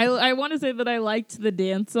 I want to say that I liked the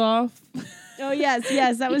dance off. Oh yes,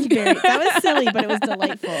 that was silly, but it was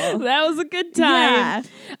delightful. That was a good time.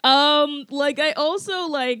 Yeah. Like I also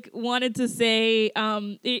like wanted to say,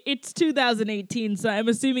 it's 2018, so I'm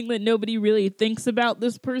assuming that nobody really thinks about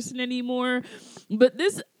this person anymore. But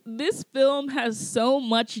this this film has so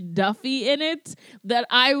much Duffy in it that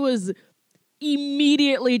I was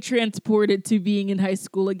immediately transported to being in high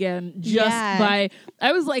school again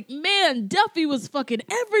I was like, man, Duffy was fucking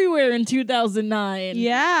everywhere in 2009.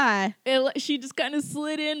 Yeah. She just kind of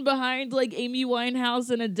slid in behind like Amy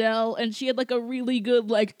Winehouse and Adele, and she had like a really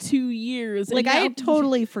good like 2 years. Like I had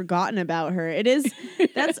totally forgotten about her. It is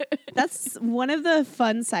that's one of the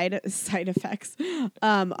fun side effects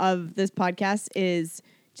of this podcast is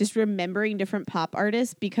just remembering different pop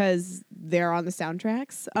artists because they're on the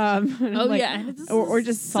soundtracks. Or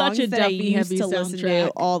just songs that I used to listen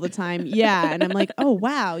to all the time. Yeah, and I'm like, oh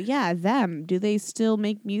wow, yeah, them. Do they still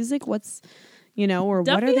make music? What's or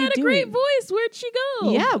Duffy what are they doing? had a great voice. Where'd she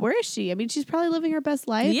go? Yeah, where is she? I mean, she's probably living her best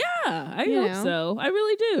life. Yeah, I hope so. I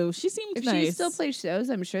really do. She seems if nice. She still plays shows,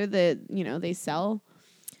 I'm sure that they sell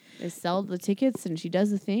the tickets and she does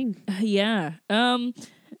the thing. Yeah.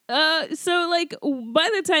 So like by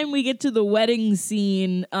the time we get to the wedding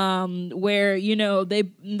scene, where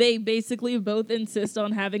they basically both insist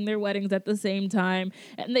on having their weddings at the same time,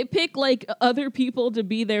 and they pick like other people to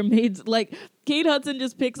be their maids. Like Kate Hudson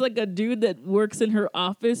just picks like a dude that works in her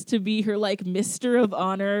office to be her like Mister of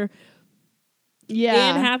Honor. Yeah.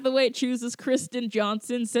 Anne Hathaway chooses Kristen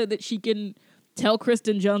Johnson so that she can tell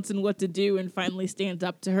Kristen Johnson what to do and finally stands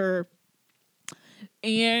up to her.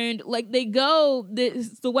 And like they go,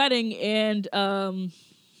 it's the wedding, and and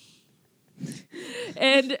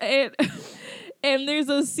there's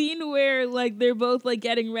a scene where like they're both like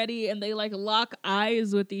getting ready and they like lock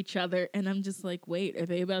eyes with each other, and I'm just like, wait, are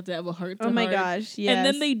they about to have a heart to heart? Oh my gosh, yes. And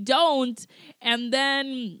then they don't, and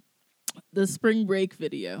then the spring break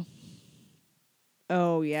video.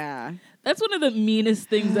 Oh yeah. That's one of the meanest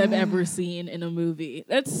things I've ever seen in a movie.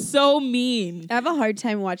 That's so mean. I have a hard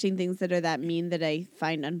time watching things that are that mean that I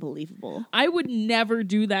find unbelievable. I would never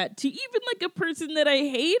do that to even like a person that I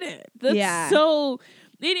hated. That's so.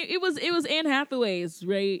 It was Anne Hathaway's,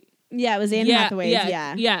 right? Yeah, it was Anne Hathaway's.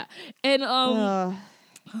 Yeah. And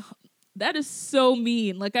that is so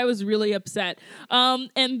mean. Like I was really upset.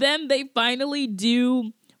 And then they finally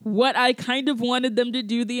do what I kind of wanted them to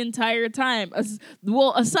do the entire time.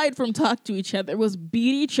 Aside from talk to each other, was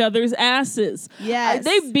beat each other's asses. Yes.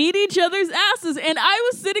 They beat each other's asses, and I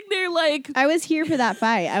was sitting there like... I was here for that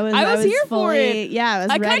fight. I was here for it. Yeah, I was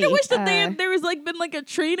ready. I kind of wish that there was like been like a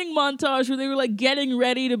training montage where they were like getting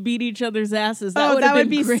ready to beat each other's asses. That would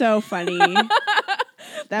be great. So funny.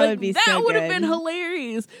 That would be so good. That would have been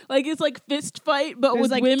hilarious. Like it's like fist fight, but there's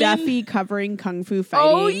with like women. Duffy covering kung fu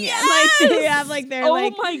fighting. Oh yes! Like they have like their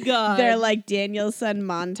my god, their like Danielson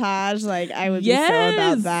montage. Like I would be so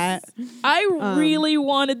about that. I really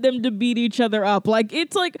wanted them to beat each other up. Like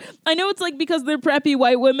it's like I know it's like because they're preppy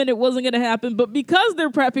white women, it wasn't gonna happen. But because they're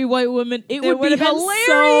preppy white women, it would be hilarious.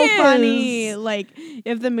 So funny. Like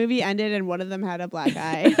if the movie ended and one of them had a black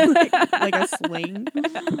eye, like a sling,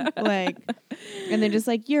 like, and they're just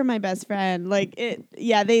like, you're my best friend. Like it,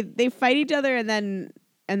 yeah. They fight each other, and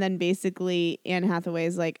then basically Anne Hathaway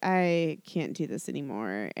is like, I can't do this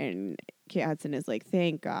anymore, and Kate Hudson is like,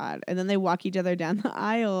 thank God. And then they walk each other down the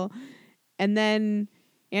aisle, and then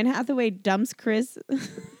Anne Hathaway dumps Chris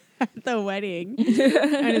at the wedding,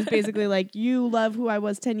 and is basically like, you love who I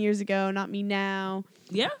was 10 years ago, not me now.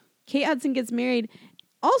 Yeah. Kate Hudson gets married.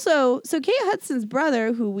 Also, so Kate Hudson's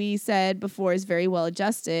brother, who we said before is very well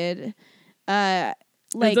adjusted, has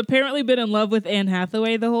apparently been in love with Anne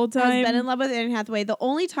Hathaway the whole time. Has been in love with Anne Hathaway. The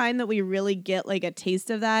only time that we really get like a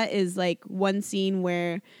taste of that is like one scene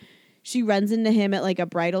where she runs into him at like a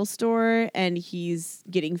bridal store and he's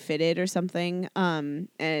getting fitted or something.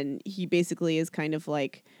 And he basically is kind of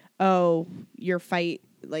like, oh, your fight,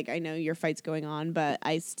 like I know your fight's going on, but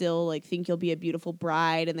I still like think you'll be a beautiful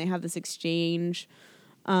bride. And they have this exchange.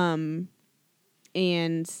 And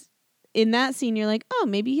in that scene, you're like, oh,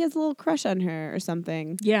 maybe he has a little crush on her or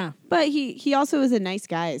something. Yeah. But he also is a nice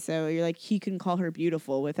guy, so you're like, he can call her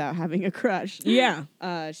beautiful without having a crush. Yeah.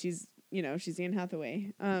 She's Anne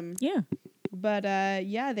Hathaway. Yeah. But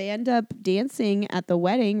they end up dancing at the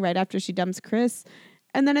wedding right after she dumps Chris.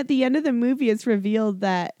 And then at the end of the movie, it's revealed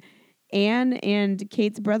that Anne and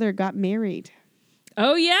Kate's brother got married.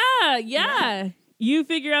 Oh, yeah. You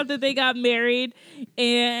figure out that they got married,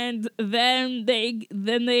 and then they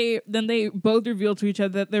both reveal to each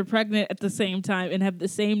other that they're pregnant at the same time and have the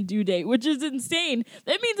same due date, which is insane.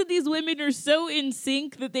 That means that these women are so in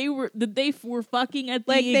sync that they were fucking at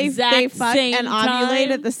the exact same and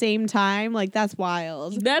ovulate at the same time. Like that's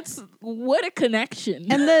wild. That's what a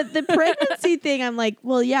connection. And the pregnancy thing, I'm like,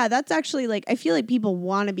 well, yeah, that's actually like I feel like people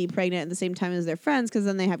want to be pregnant at the same time as their friends because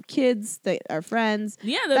then they have kids that are friends.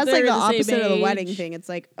 Yeah, that's like the opposite of the wedding thing. It's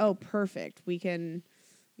like, oh, perfect. We can,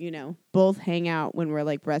 both hang out when we're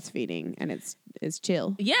like breastfeeding, and it's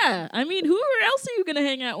chill. Yeah, I mean, who else are you gonna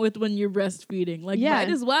hang out with when you're breastfeeding? Like, might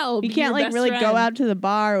as well. You be can't your like best really friend. go out to the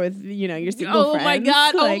bar with your single Oh friends. my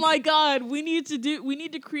god! Like, Oh my god! We need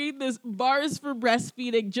to create this bars for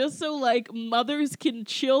breastfeeding just so like mothers can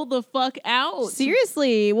chill the fuck out.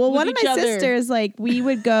 Seriously. Well, with one of each my other. sisters, like, we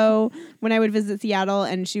would go when I would visit Seattle,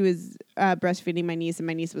 and she was breastfeeding my niece, and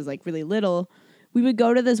my niece was like really little. We would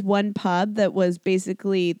go to this one pub that was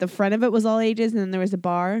basically the front of it was all ages, and then there was a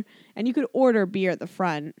bar, and you could order beer at the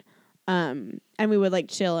front. And we would like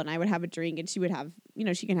chill, and I would have a drink, and she would have,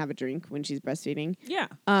 she can have a drink when she's breastfeeding. Yeah.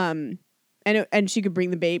 And she could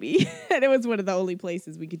bring the baby, and it was one of the only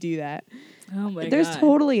places we could do that. Oh my god. There's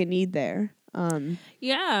totally a need there.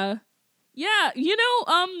 Yeah. Yeah.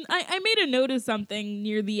 I made a note of something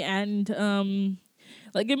near the end.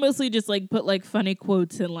 Like I mostly just like put like funny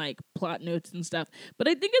quotes and like plot notes and stuff. But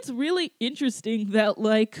I think it's really interesting that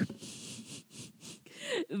like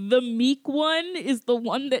the meek one is the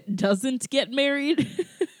one that doesn't get married.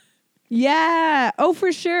 Yeah. Oh,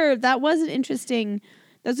 for sure. That was an interesting.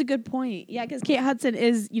 That's a good point. Yeah, because Kate Hudson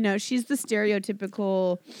is, she's the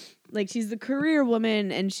stereotypical, like she's the career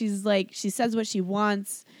woman, and she's like she says what she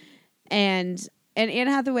wants, and Anne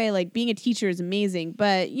Hathaway, like being a teacher is amazing,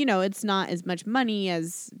 but it's not as much money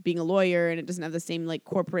as being a lawyer, and it doesn't have the same like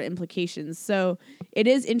corporate implications. So it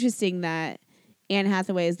is interesting that Anne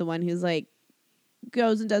Hathaway is the one who's like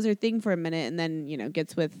goes and does her thing for a minute, and then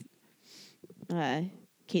gets with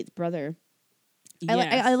Kate's brother.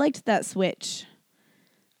 Yes. I liked that switch.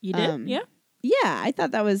 You did? Yeah. Yeah, I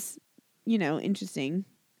thought that was interesting,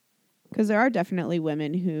 because there are definitely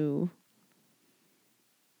women who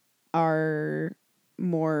are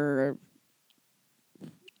more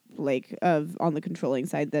like on the controlling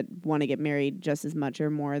side that want to get married just as much or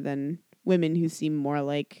more than women who seem more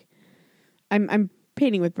like I'm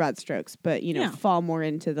painting with broad strokes, but fall more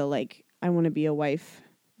into the like I want to be a wife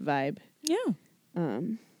vibe. Yeah.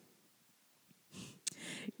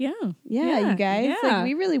 Yeah, you guys. Yeah. Like,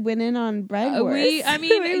 we really went in on bride wars. We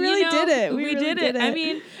really did it. We really did it. I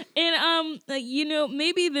mean, and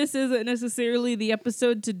maybe this isn't necessarily the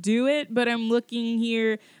episode to do it, but I'm looking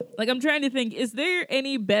here, like I'm trying to think, is there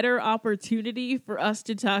any better opportunity for us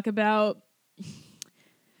to talk about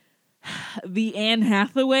the Anne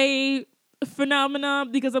Hathaway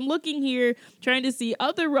phenomenon? Because I'm looking here trying to see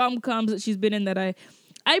other rom-coms that she's been in that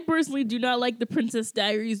I personally do not like the Princess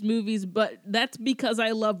Diaries movies, but that's because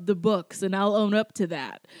I love the books, and I'll own up to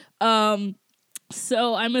that.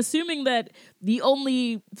 So I'm assuming that the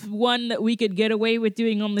only one that we could get away with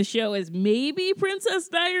doing on the show is maybe Princess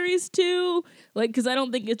Diaries 2, like, because I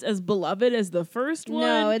don't think it's as beloved as the first one.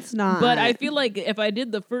 No, it's not. But I feel like if I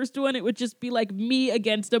did the first one, it would just be like me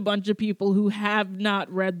against a bunch of people who have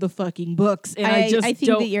not read the fucking books, and I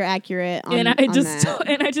think that you're accurate on, I just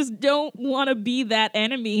that. don't want to be that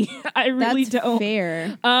enemy. I really That's don't.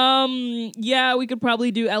 fair. Yeah, we could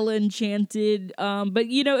probably do Ella Enchanted. But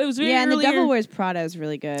it was very and earlier. The Devil Wears Prada is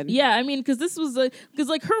really good. Yeah, I mean, because this was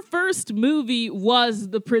like her first movie was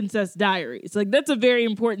The Princess Diaries. Like that's a very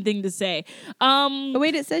important thing to say. Oh,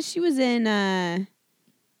 wait, it says she was in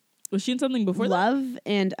was she in something before Love that?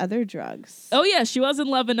 and Other Drugs. Oh yeah, she was in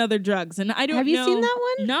Love and Other Drugs, and I don't. Have you seen that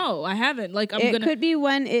one? No, I haven't. Like could be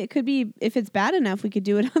one. It could be if it's bad enough, we could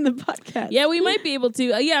do it on the podcast. Yeah, we might be able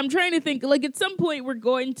to. Yeah, I'm trying to think. Like at some point, we're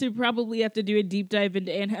going to probably have to do a deep dive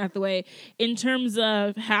into Anne Hathaway in terms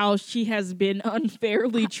of how she has been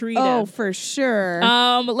unfairly treated. Oh, for sure.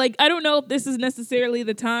 Like I don't know if this is necessarily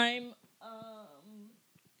the time.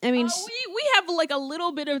 I mean, we have like a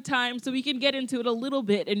little bit of time, so we can get into it a little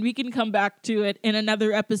bit, and we can come back to it in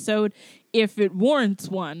another episode if it warrants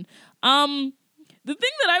one. The thing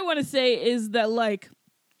that I want to say is that, like,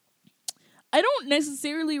 I don't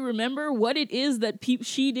necessarily remember what it is that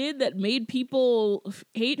she did that made people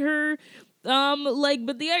hate her.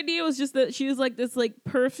 But the idea was just that she was like this like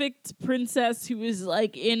perfect princess who was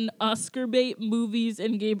like in Oscar bait movies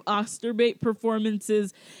and gave Oscar bait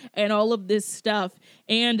performances and all of this stuff.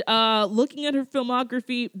 And looking at her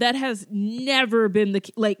filmography, that has never been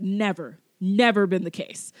never been the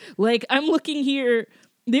case. Like I'm looking here.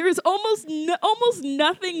 There is almost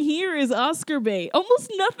nothing here is Oscar bait.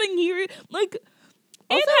 Almost nothing here. Like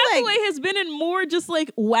Anne Hathaway has been in more just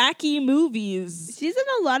like wacky movies. She's in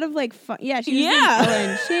a lot of like fun. Yeah, she's in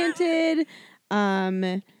Ella Enchanted,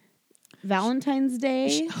 Valentine's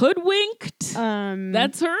Day, Hoodwinked.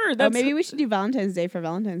 That's her. That's maybe we should do Valentine's Day for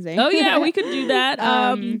Valentine's Day. Oh yeah, we could do that.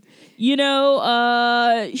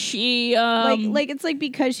 She like it's like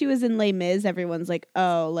because she was in Les Mis, everyone's like,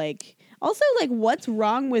 oh, like Also, like, what's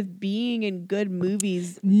wrong with being in good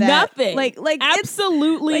movies? Nothing. Like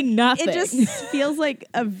absolutely nothing. It just feels like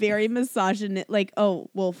a very misogynist. Like, oh,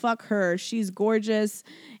 well, fuck her. She's gorgeous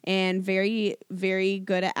and very, very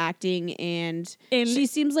good at acting, and she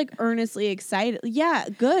seems like earnestly excited. Yeah,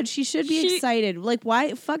 good. She should be excited. Like,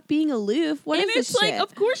 why fuck being aloof? What is this shit? And it's like,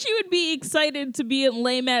 of course she would be excited to be in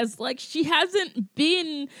Les Mis. Like, she hasn't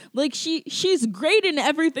been like she's great in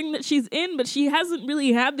everything that she's in, but she hasn't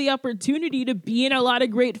really had the opportunity to be in a lot of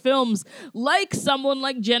great films, like someone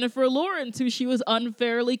like Jennifer Lawrence, who she was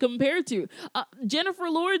unfairly compared to. Jennifer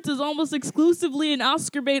Lawrence is almost exclusively an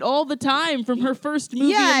Oscar bait all the time, from her first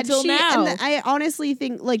movie until now. And I honestly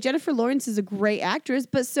think, like, Jennifer Lawrence is a great actress,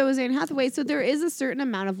 but so is Anne Hathaway. So there is a certain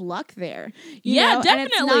amount of luck there. You know? Definitely.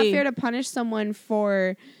 And it's not fair to punish someone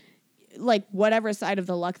for, like, whatever side of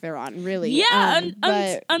the luck they're on, really. Yeah,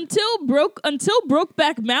 until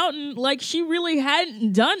Brokeback Mountain, like, she really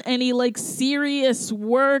hadn't done any, like, serious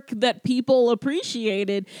work that people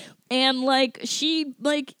appreciated. And, like, she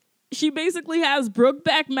basically has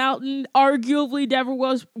Brokeback Mountain, arguably Devil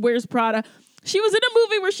Wears Prada. She was in a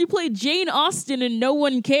movie where she played Jane Austen and no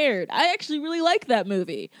one cared. I actually really like that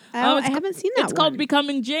movie. I haven't seen that. It's called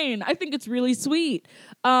Becoming Jane. I think it's really sweet.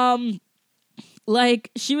 Like,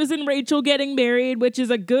 she was in Rachel Getting Married, which is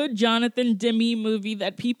a good Jonathan Demme movie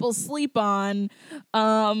that people sleep on.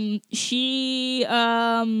 Like,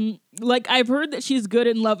 I've heard that she's good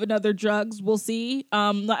in Love and Other Drugs. We'll see.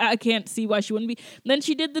 I can't see why she wouldn't be. Then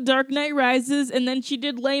she did The Dark Knight Rises, and then she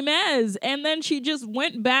did Les Mis, and then she just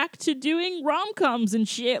went back to doing rom-coms and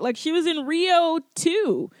shit. Like, she was in Rio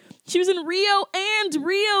 2. She was in Rio and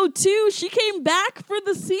Rio 2. She came back for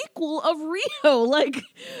the sequel of Rio. Like,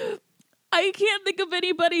 I can't think of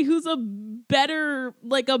anybody who's a better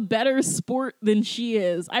sport than she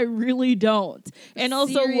is. I really don't. And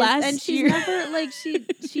also last year, never, like, she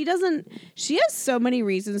has so many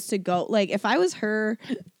reasons to go. Like, if I was her,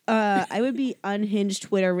 I would be unhinged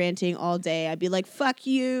Twitter ranting all day. I'd be like, fuck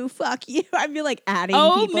you. I'd be like adding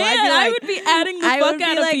people. Oh man, I would be adding the fuck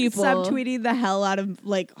out of people. Subtweeting the hell out of,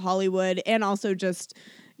 like, Hollywood, and also just,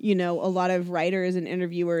 you know, a lot of writers and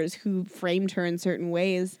interviewers who framed her in certain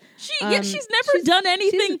ways. She's never done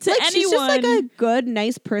anything to anyone. She's just like a good,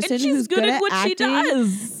 nice person who's good at what acting. she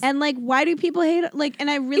does. And, like, why do people hate it? Like, and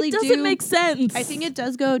I really it doesn't make sense. I think it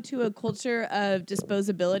does go to a culture of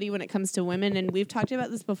disposability when it comes to women, and we've talked about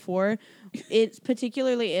this before. It's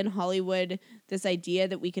particularly in Hollywood, this idea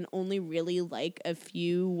that we can only really like a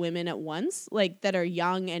few women at once, like, that are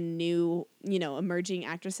young and new, you know, emerging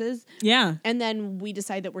actresses. Yeah. And then we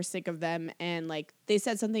decide that we're sick of them, and, like, they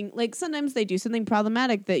said something, like, sometimes they do something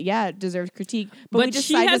problematic that, yeah, deserves critique, but we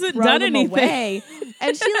decide to throw them away.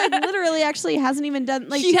 And she, like, literally actually hasn't even done,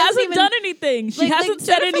 like, she hasn't done anything. She hasn't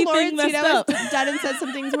said Jennifer anything Lawrence, messed up. Has done and said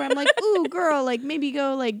some things where I'm like, ooh, girl, like, maybe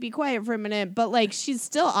go, like, be quiet for a minute. But, like, she's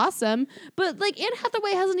still awesome. But, like, Anne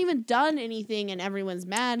Hathaway hasn't even done anything, and everyone's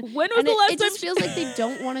mad. When was the last time? It just feels like they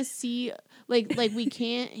don't want to see, like we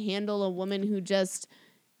can't handle a woman who just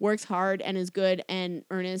works hard and is good and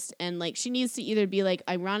earnest, and, like, she needs to either be, like,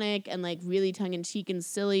 ironic and, like, really tongue-in-cheek and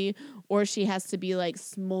silly, or she has to be, like,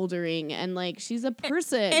 smoldering and, like, she's a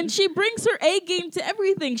person. And she brings her A game to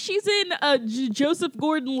everything. She's in Joseph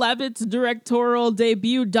Gordon-Levitt's directorial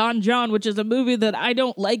debut, Don John, which is a movie that I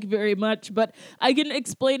don't like very much, but I can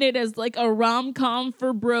explain it as, like, a rom-com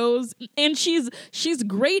for bros, and she's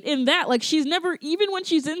great in that. Like, she's never, even when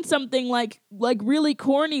she's in something like really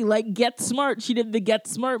corny, like Get Smart, she did the Get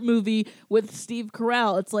Smart movie with Steve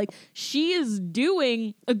Carell. It's like, she is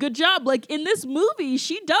doing a good job. Like, in this movie,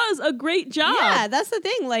 she does a great job. Yeah, that's the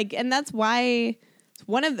thing. Like, and that's why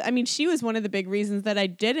she was one of the big reasons that I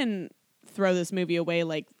didn't throw this movie away.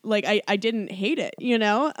 Like I didn't hate it, you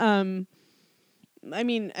know? I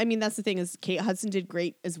mean, that's the thing, is Kate Hudson did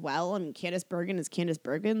great as well. I mean, Candice Bergen is Candice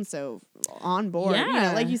Bergen, so on board. Yeah. You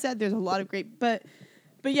know, like you said, there's a lot of great, but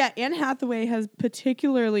yeah, Anne Hathaway has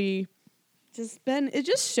particularly it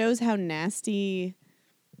just shows how nasty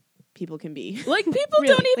people can be. Like, people really,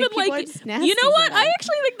 don't even like you know what? I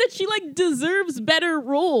actually think that she, like, deserves better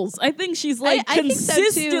roles. I think she's, like, I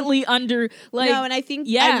consistently think so under, like, no, and I think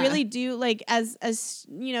yeah. I really do, like, as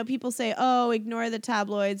you know, people say, oh, ignore the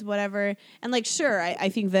tabloids, whatever, and, like, sure, I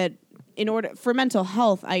think that in order for mental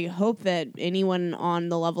health, I hope that anyone on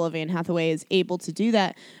the level of Anne Hathaway is able to do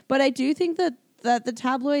that. But I do think that the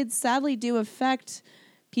tabloids sadly do affect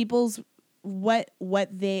people's what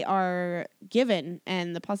they are given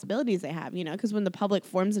and the possibilities they have, you know, because when the public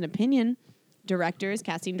forms an opinion,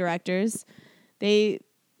 casting directors, they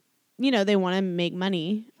they want to make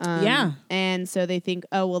money. Yeah. And so they think,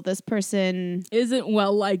 oh, well, this person isn't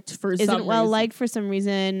well liked for some isn't well reason. liked for some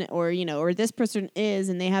reason, or or this person is,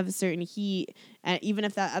 and they have a certain heat, even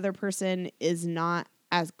if that other person is not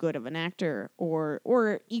as good of an actor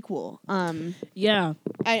or equal. Yeah.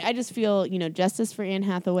 I just feel, justice for Anne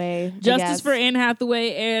Hathaway. Justice for Anne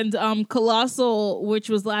Hathaway and Colossal, which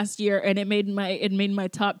was last year, and it made my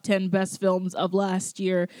top 10 best films of last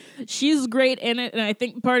year. She's great in it, and I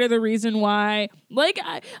think part of the reason why,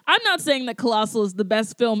 I'm not saying that Colossal is the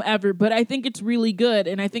best film ever, but I think it's really good,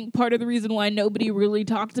 and I think part of the reason why nobody really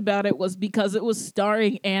talked about it was because it was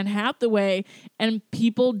starring Anne Hathaway, and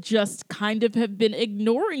people just kind of have been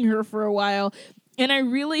ignoring her for a while. And I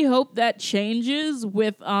really hope that changes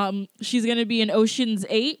with, she's going to be in Ocean's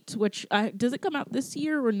 8, which, does it come out this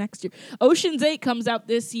year or next year? Ocean's 8 comes out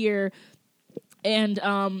this year. And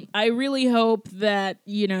I really hope that,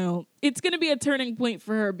 it's going to be a turning point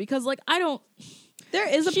for her because, there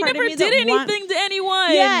is a she part never of me did that anything to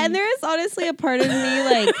anyone. Yeah, and there is honestly a part of me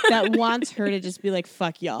that wants her to just be like,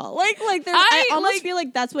 fuck y'all. I almost feel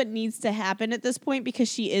like that's what needs to happen at this point because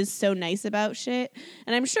she is so nice about shit.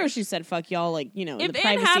 And I'm sure she said fuck y'all in the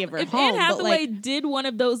privacy of her home. If Anne Hathaway did one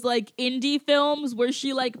of those indie films where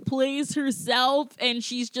she plays herself and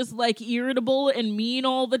she's just irritable and mean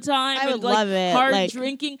all the time, I would and, love it. Hard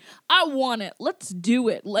drinking, I want it. Let's do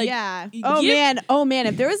it. Yeah. Oh man.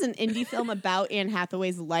 If there was an indie film about Anne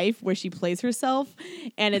Hathaway's life where she plays herself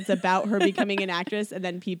and it's about her becoming an actress and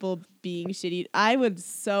then people being shitty, I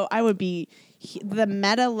would be the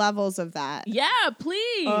meta levels of that. Yeah,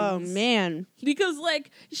 please. Oh man. Because Anne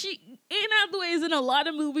Hathaway is in a lot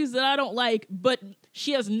of movies that I don't like, but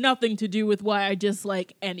she has nothing to do with why I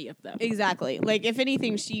dislike any of them. Exactly. If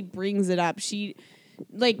anything, she brings it up. She's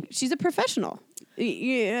a professional.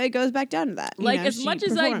 It goes back down to that. As much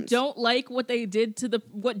as I don't like what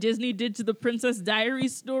Disney did to the Princess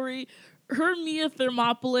Diaries story, her Mia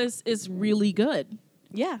Thermopolis is really good.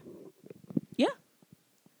 Yeah. Yeah.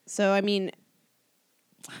 So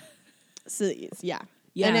yeah.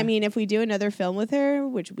 Yeah. And if we do another film with her,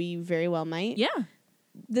 which we very well might. Yeah.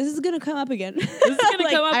 This is going to come up again. This is going to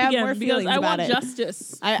come up I have again more because I want it.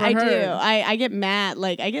 justice. I do. I get mad.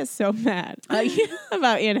 I get so mad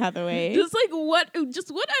about Anne Hathaway. Just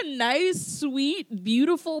what a nice, sweet,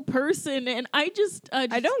 beautiful person. And I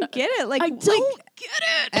don't get it. I don't get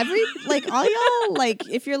it. All y'all,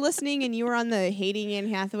 if you're listening and you were on the hating Anne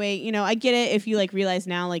Hathaway, I get it if you realize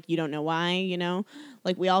now, you don't know why,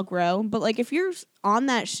 we all grow. But if you're on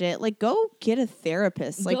that shit, go get a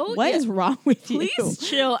therapist. What is wrong with you? Please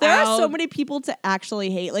chill out. There are so many people to actually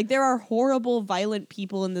hate. There are horrible, violent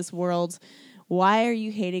people in this world. Why are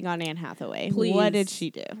you hating on Anne Hathaway? Please. What did she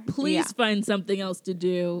do? Please find something else to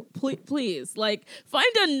do. Please.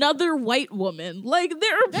 Find another white woman. There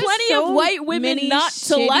are plenty of white women not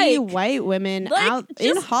to like. White women out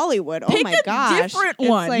in Hollywood. Oh my gosh. Different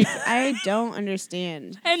one. I don't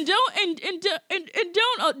understand. And don't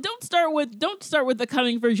start with the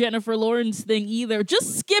coming for Jennifer Lawrence thing either.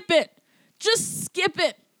 Just skip it.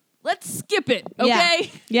 Let's skip it. Okay?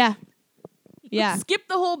 Yeah. Yeah. Let's skip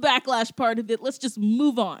the whole backlash part of it. Let's just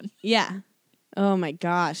move on. Yeah. Oh my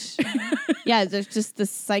gosh. Yeah, there's just this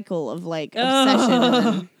cycle of obsession. And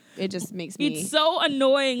then it just makes me. It's so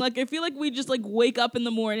annoying. I feel like we just wake up in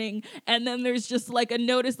the morning and then there's just a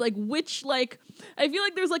notice which I feel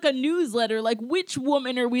like there's a newsletter which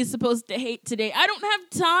woman are we supposed to hate today? I don't have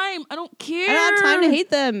time. I don't care. I don't have time to hate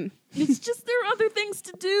them. It's just there are other things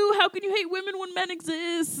to do. How can you hate women when men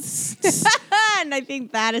exist? And I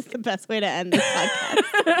think that is the best way to end this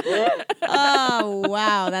podcast. Oh,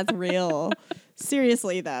 wow. That's real.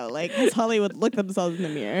 Seriously, though. Has Hollywood look themselves in the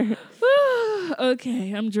mirror?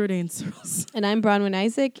 Okay, I'm Jordan Searles. And I'm Bronwyn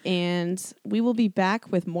Isaac, and we will be back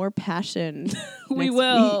with more passion. We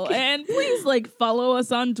will. And please follow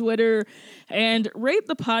us on Twitter and rate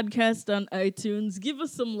the podcast on iTunes. Give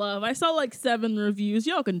us some love. I saw 7 reviews.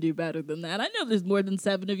 Y'all can do better than that. I know there's more than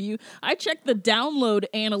 7 of you. I checked the download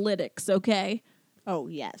analytics, okay? Oh,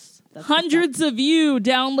 yes. Hundreds of you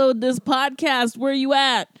download this podcast. Where you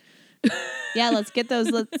at? Yeah, let's get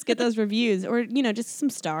those reviews, or just some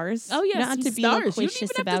stars. Oh yeah, you don't have to be loquacious you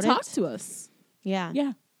don't even about have to talk to us.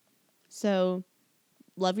 Yeah. So,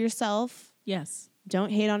 love yourself. Yes. Don't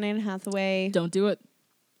hate on Anne Hathaway. Don't do it.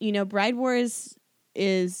 Bride Wars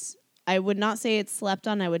is I would not say it's slept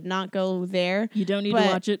on. I would not go there. You don't need to But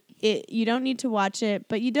watch it. You don't need to watch it,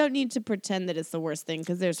 but you don't need to pretend that it's the worst thing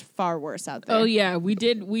because there's far worse out there. Oh yeah, we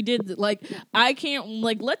did like I can't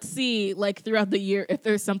like let's see like throughout the year if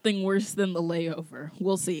there's something worse than the layover.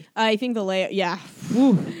 We'll see. I think yeah.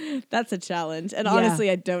 That's a challenge. And Yeah. honestly,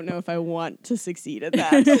 I don't know if I want to succeed at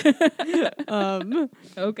that.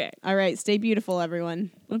 Okay. All right, stay beautiful,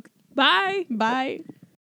 everyone. Bye. Bye.